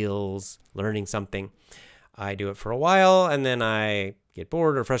 skills, learning something. I do it for a while, and then I get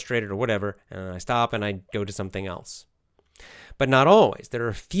bored or frustrated or whatever, and I stop and I go to something else. But not always. There are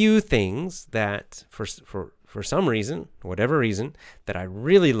a few things that, for some reason, whatever reason, that I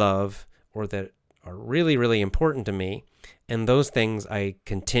really love or that are really, really important to me, and those things I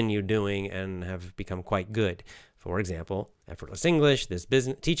continue doing and have become quite good. For example, effortless English, this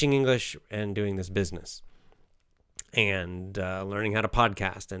business, teaching English, and doing this business, and learning how to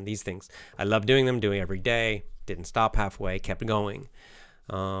podcast, and these things. I love doing them, doing every day, didn't stop halfway, kept going.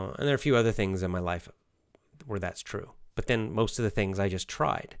 And there are a few other things in my life where that's true. But then most of the things I just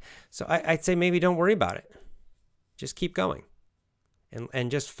tried. So I'd say maybe don't worry about it. Just keep going. And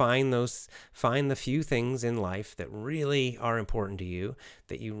just find the few things in life that really are important to you,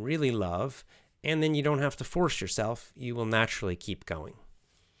 that you really love, and then you don't have to force yourself. You will naturally keep going.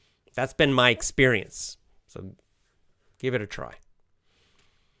 That's been my experience. So give it a try.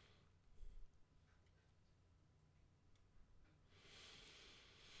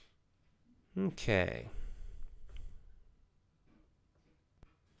 Okay.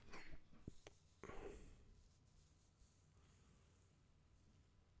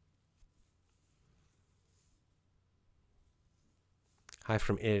 Hi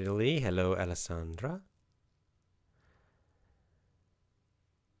from Italy. Hello, Alessandra.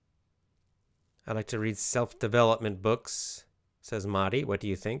 I like to read self-development books, says Madi. What do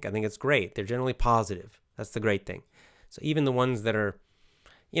you think? I think it's great. They're generally positive. That's the great thing. So even the ones that are,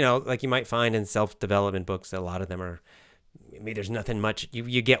 like you might find in self-development books, a lot of them are, maybe there's nothing much.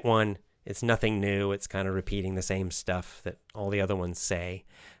 You get one, it's nothing new. It's kind of repeating the same stuff that all the other ones say.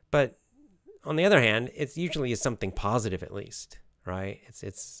 But on the other hand, it usually is something positive at least. Right?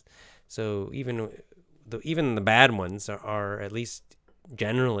 It's so even the bad ones are at least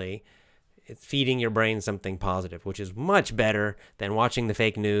generally it's feeding your brain something positive, which is much better than watching the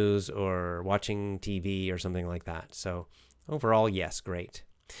fake news or watching TV or something like that. So overall, yes, great.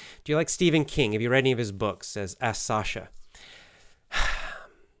 Do you like Stephen King? Have you read any of his books? Asked Sasha.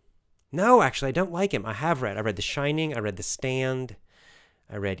 No, actually, I don't like him. I read The Shining. I read The Stand.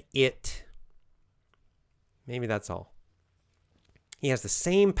 I read It. Maybe that's all. He has the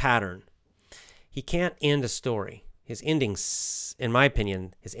same pattern. He can't end a story. His endings, in my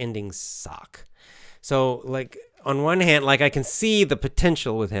opinion, his endings suck. So, like, on one hand, like, I can see the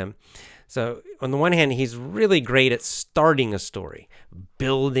potential with him. So, on the one hand, he's really great at starting a story,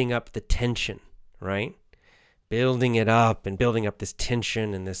 building up the tension, right? Building it up and building up this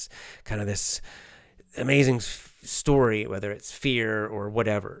tension and this kind of this amazing story, whether it's fear or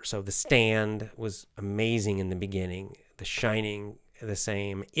whatever. So The Stand was amazing in the beginning. The Shining, the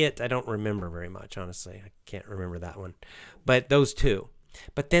same. I don't remember very much, honestly. I can't remember that one. But those two.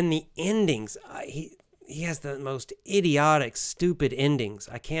 But then the endings, he has the most idiotic, stupid endings.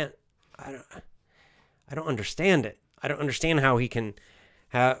 I don't understand it. I don't understand how he can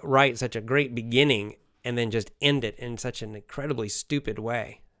write such a great beginning and then just end it in such an incredibly stupid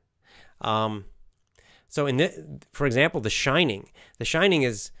way. So for example, The Shining. The Shining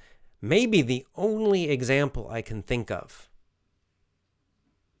is maybe the only example I can think of.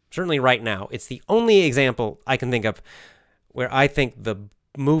 Certainly right now, it's the only example I can think of where I think the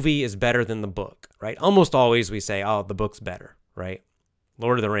movie is better than the book, right? Almost always we say, oh, the book's better, right?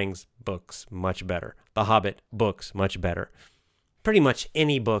 Lord of the Rings, books, much better. The Hobbit, books, much better. Pretty much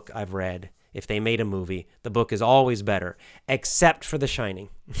any book I've read, if they made a movie, the book is always better, except for The Shining.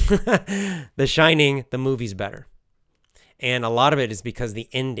 The Shining, the movie's better. And a lot of it is because the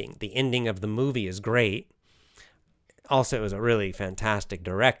ending of the movie is great. Also, it was a really fantastic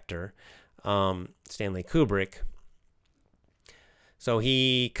director, Stanley Kubrick. So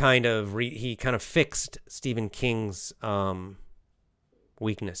he kind of fixed Stephen King's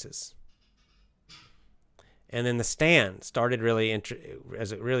weaknesses. And then The Stand started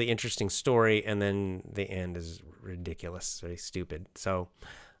as a really interesting story, and then the end is ridiculous, very stupid. So,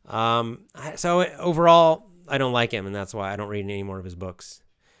 overall, I don't like him, and that's why I don't read any more of his books.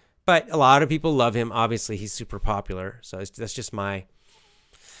 But a lot of people love him. Obviously, he's super popular. So that's just my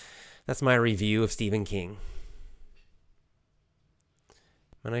review of Stephen King.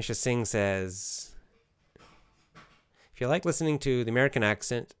 Manisha Singh says, if you like listening to the American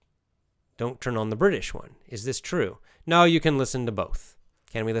accent, don't turn on the British one. Is this true? No, you can listen to both.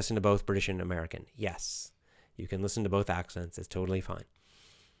 Can we listen to both British and American? Yes. You can listen to both accents. It's totally fine.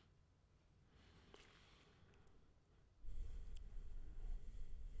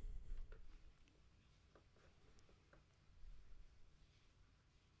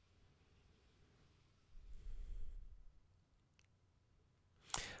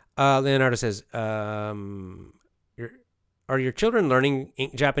 Leonardo says, are your children learning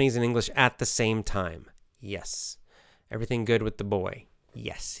Japanese and English at the same time? Yes. Everything good with the boy?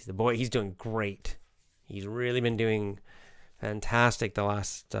 Yes. The boy, he's doing great. He's really been doing fantastic the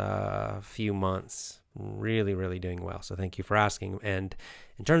last few months. Really, really doing well. So thank you for asking. And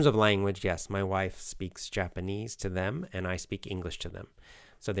in terms of language, yes, my wife speaks Japanese to them and I speak English to them.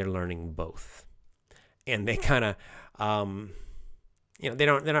 So they're learning both. And they kind of,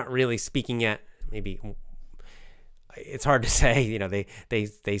 they're not really speaking yet. Maybe it's hard to say. They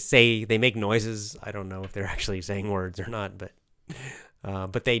make noises. I don't know if they're actually saying words or not, but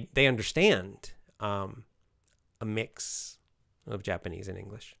they understand a mix of Japanese and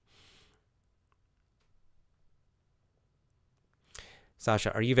English.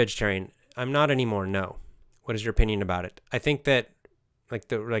 Sasha, are you vegetarian? I'm not anymore. No. What is your opinion about it? I think that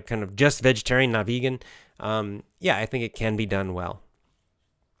kind of just vegetarian, not vegan. Yeah, I think it can be done well.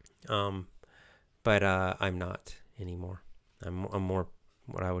 But I'm not anymore. I'm more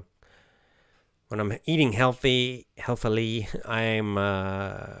when I'm eating healthily, I'm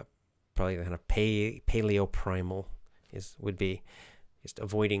probably kind of paleo primal would be just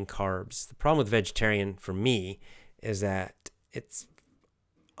avoiding carbs. The problem with vegetarian for me is that it's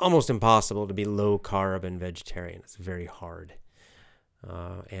almost impossible to be low carb and vegetarian. It's very hard.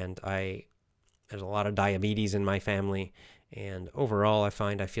 And there's a lot of diabetes in my family. And overall, I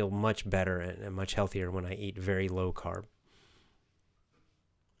find I feel much better and much healthier when I eat very low carb.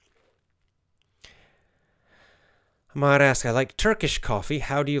 Ahmad asks, I like Turkish coffee.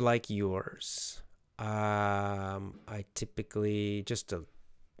 How do you like yours? I typically just a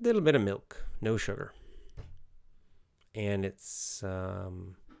little bit of milk, no sugar. And it's not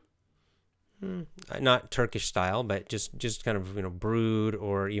Turkish style, but just kind of brewed,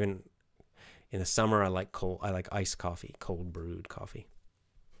 or even in the summer I like iced coffee, cold brewed coffee.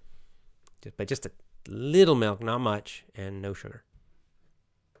 But just a little milk, not much, and no sugar.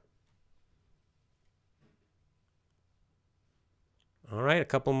 All right, a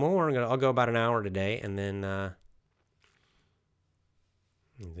couple more. I'll go about an hour today, and then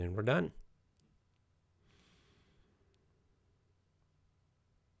we're done.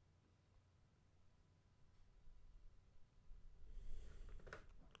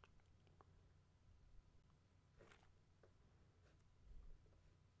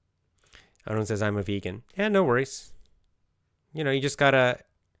 Everyone says I'm a vegan. Yeah, no worries. You just gotta.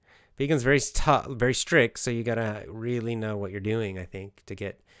 Vegan's very tough, very strict, so you gotta really know what you're doing, I think, to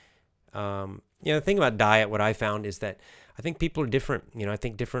get The thing about diet, what I found is that I think people are different. I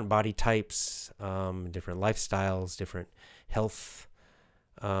think different body types, different lifestyles, different health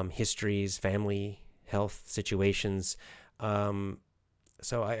histories, family health situations.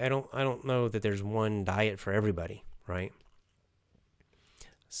 So I don't know that there's one diet for everybody, right?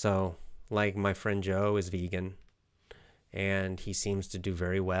 So like my friend Joe is vegan, and he seems to do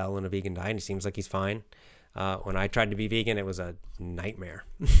very well in a vegan diet. He seems like he's fine. When I tried to be vegan, it was a nightmare.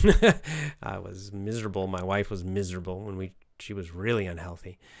 I was miserable. My wife was miserable when she was really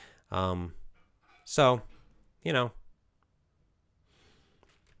unhealthy. So,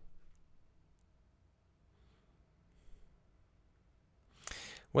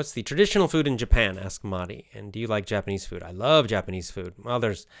 What's the traditional food in Japan? Asked Madi. And do you like Japanese food? I love Japanese food. Well,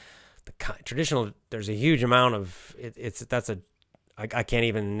 there's the traditional. There's a huge amount of it. I can't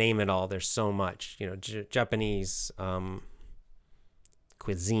even name it all. There's so much. Japanese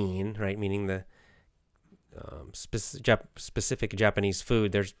cuisine, right? Meaning the specific Japanese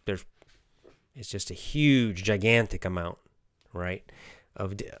food. It's just a huge, gigantic amount, right?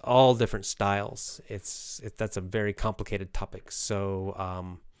 Of all different styles. That's a very complicated topic.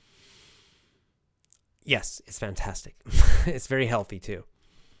 So yes, it's fantastic. It's very healthy too.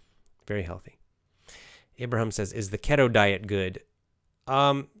 Very healthy. Abraham says, is the keto diet good?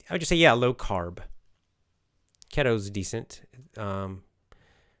 I would just say, yeah, low carb. Keto's decent.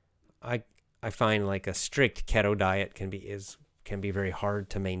 I find like a strict keto diet can be very hard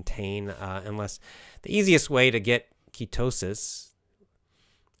to maintain unless the easiest way to get ketosis,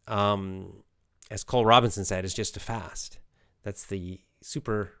 as Cole Robinson said, is just to fast. That's the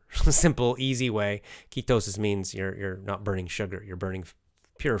super simple, easy way. Ketosis means you're not burning sugar. You're burning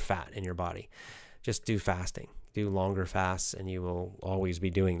pure fat in your body. Just do fasting. Do longer fasts, and you will always be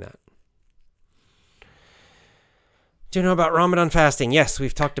doing that. Do you know about Ramadan fasting? Yes,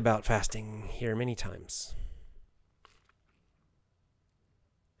 we've talked about fasting here many times.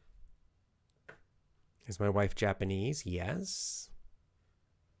 Is my wife Japanese? Yes.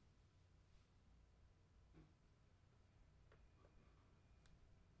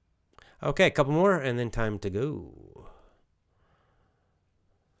 Okay, a couple more, and then time to go.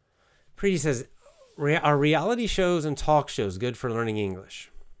 Preeti says, are reality shows and talk shows good for learning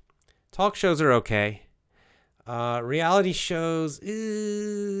English? Talk shows are okay. Reality shows,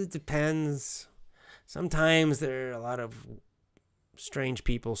 depends. Sometimes there are a lot of strange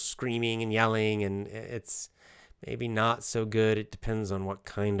people screaming and yelling, and it's maybe not so good. It depends on what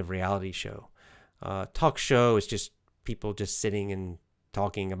kind of reality show. Talk show is just people just sitting and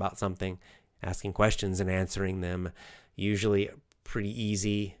talking about something, asking questions and answering them. Usually pretty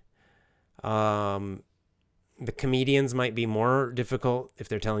easy. The comedians might be more difficult if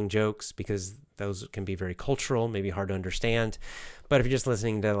they're telling jokes, because those can be very cultural, maybe hard to understand. But if you're just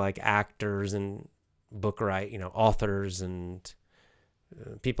listening to like actors and authors and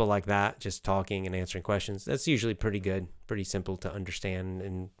people like that, just talking and answering questions, that's usually pretty good, pretty simple to understand,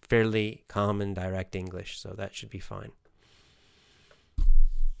 and fairly common, direct English. So that should be fine.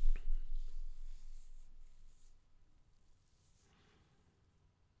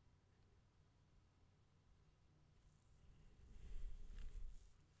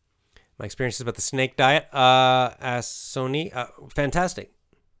 My experiences about the snake diet, asked Sony. Fantastic.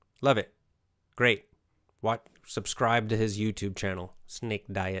 Love it. Great. Subscribe to his YouTube channel, Snake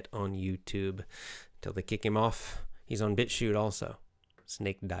Diet on YouTube, until they kick him off. He's on BitChute also.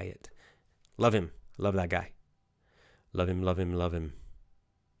 Snake Diet. Love him. Love that guy. Love him, love him, love him.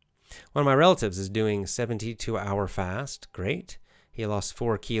 One of my relatives is doing 72-hour fast. Great. He lost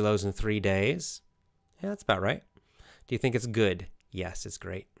 4 kilos in 3 days. Yeah, that's about right. Do you think it's good? Yes, it's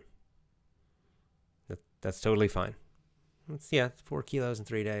great. That's totally fine. It's 4 kilos in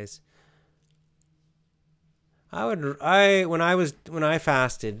 3 days. When I was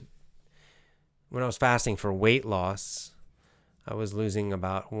fasting for weight loss, I was losing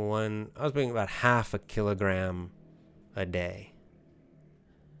about half a kilogram a day.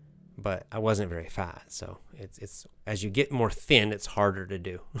 But I wasn't very fat, so it's as you get more thin, it's harder to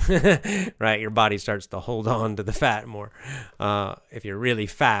do. Right? Your body starts to hold on to the fat more. If you're really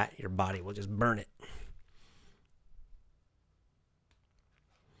fat, your body will just burn it.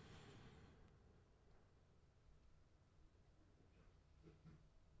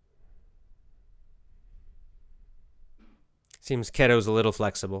 Seems keto's a little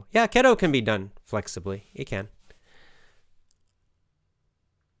flexible. Yeah, keto can be done flexibly. It can.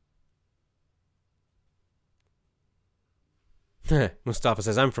 Mustafa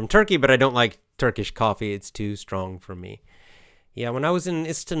says, I'm from Turkey, but I don't like Turkish coffee. It's too strong for me. Yeah, when I was in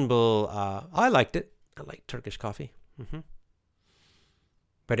Istanbul, I liked it. I liked Turkish coffee.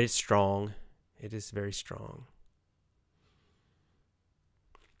 but it's strong. It is very strong.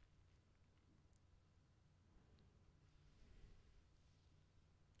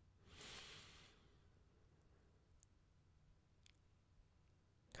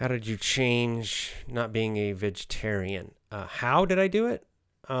 How did you change not being a vegetarian? How did I do it?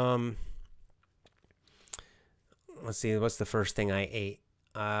 Let's see. What's the first thing I ate?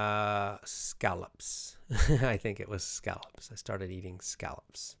 Scallops. I think it was scallops. I started eating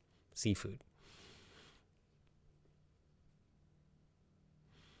scallops, seafood.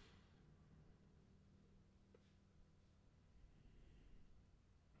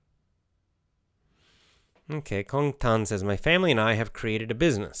 Okay, Kong Tan says, my family and I have created a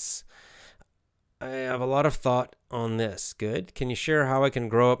business. I have a lot of thought on this. Good. Can you share how I can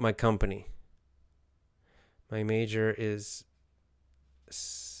grow up my company? My major is,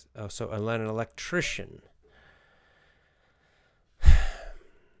 I'm an electrician.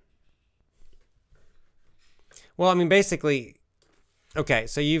 Well, I mean, basically, okay,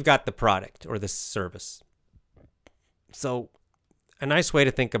 so you've got the product or the service. So a nice way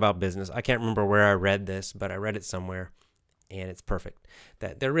to think about business, I can't remember where I read this, but I read it somewhere, and it's perfect.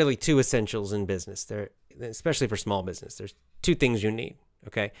 That there are really two essentials in business. Especially for small business, there's two things you need.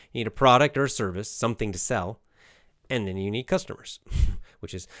 Okay, you need a product or a service, something to sell, and then you need customers,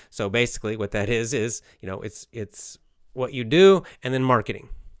 which is, so basically what that is it's what you do and then marketing.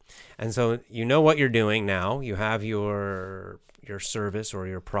 And so you know what you're doing now. You have your service or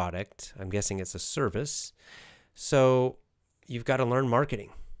your product. I'm guessing it's a service. So you've got to learn marketing.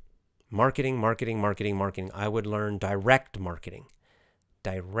 Marketing. I would learn direct marketing.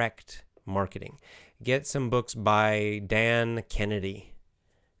 Get some books by Dan Kennedy.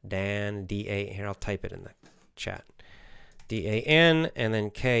 Dan, D-A, here, I'll type it in the chat. D-A-N and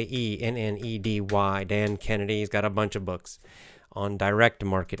then K-E-N-N-E-D-Y. Dan Kennedy. He's got a bunch of books on direct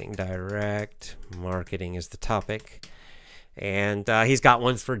marketing. Direct marketing is the topic. And he's got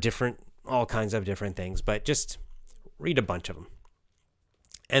ones for all kinds of different things, but just read a bunch of them.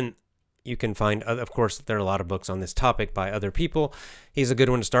 And you can find, of course, there are a lot of books on this topic by other people. He's a good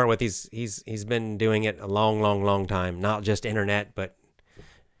one to start with. He's been doing it a long time, not just internet, but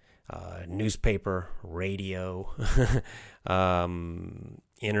newspaper, radio,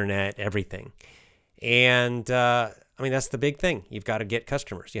 internet, everything. And I mean, that's the big thing. You've got to get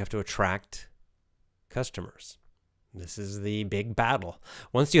customers. You have to attract customers. This is the big battle.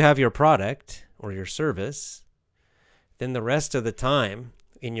 Once you have your product or your service, then the rest of the time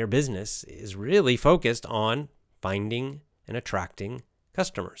in your business is really focused on finding and attracting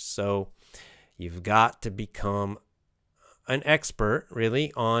customers. So you've got to become an expert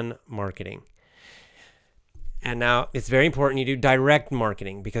really on marketing. And now it's very important you do direct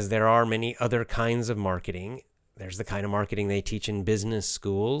marketing, because there are many other kinds of marketing. There's the kind of marketing they teach in business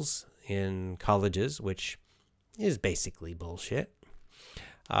schools, in colleges, which is basically bullshit.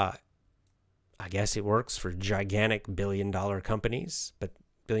 I guess it works for gigantic billion-dollar companies, but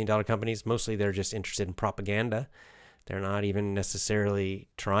billion-dollar companies, mostly they're just interested in propaganda. They're not even necessarily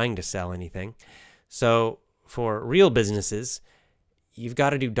trying to sell anything. So for real businesses, you've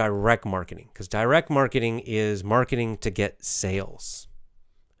got to do direct marketing, because direct marketing is marketing to get sales,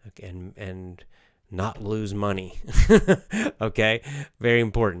 and not lose money. Okay, very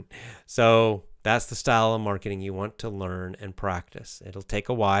important. So that's the style of marketing you want to learn and practice. It'll take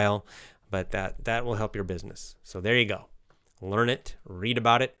a while, but that will help your business. So there you go. Learn it, read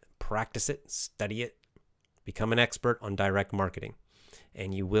about it, practice it, study it, become an expert on direct marketing,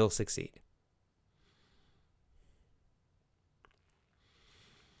 and you will succeed.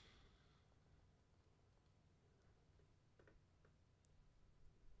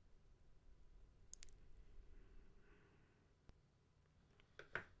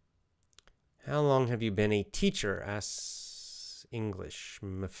 How long have you been a teacher? Asks English.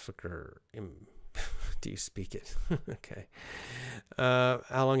 Do you speak it? Okay.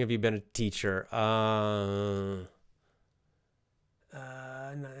 How long have you been a teacher?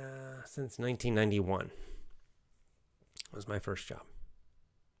 Since 1991. Was my first job.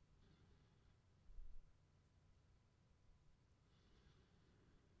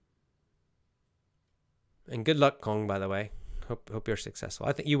 And good luck, Kong, by the way. Hope you're successful.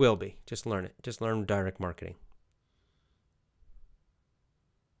 I think you will be. Just learn it. Just learn direct marketing.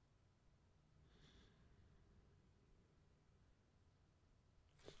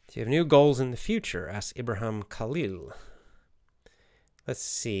 Do you have new goals in the future? Asks Ibrahim Khalil. Let's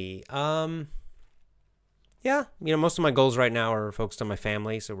see. Yeah, most of my goals right now are focused on my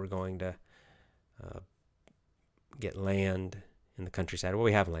family. So we're going to get land in the countryside. Well,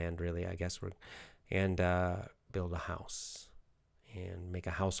 we have land, really, I guess. And build a house and make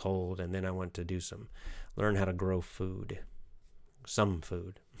a household, and then I want to learn how to grow food, some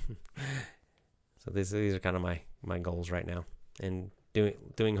food. So these are kind of my goals right now, and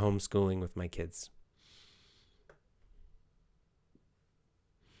doing homeschooling with my kids.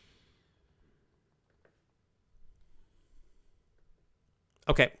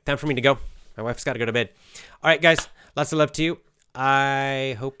 Okay, time for me to go. My wife's got to go to bed. All right, guys, lots of love to you.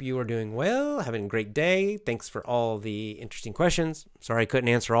 I hope you are doing well, having a great day. Thanks for all the interesting questions. Sorry I couldn't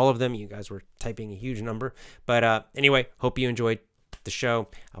answer all of them. You guys were typing a huge number. But anyway, hope you enjoyed the show.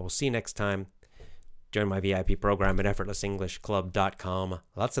 I will see you next time. Join my VIP program at effortlessenglishclub.com.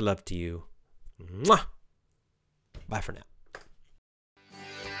 Lots of love to you. Mwah! Bye for now.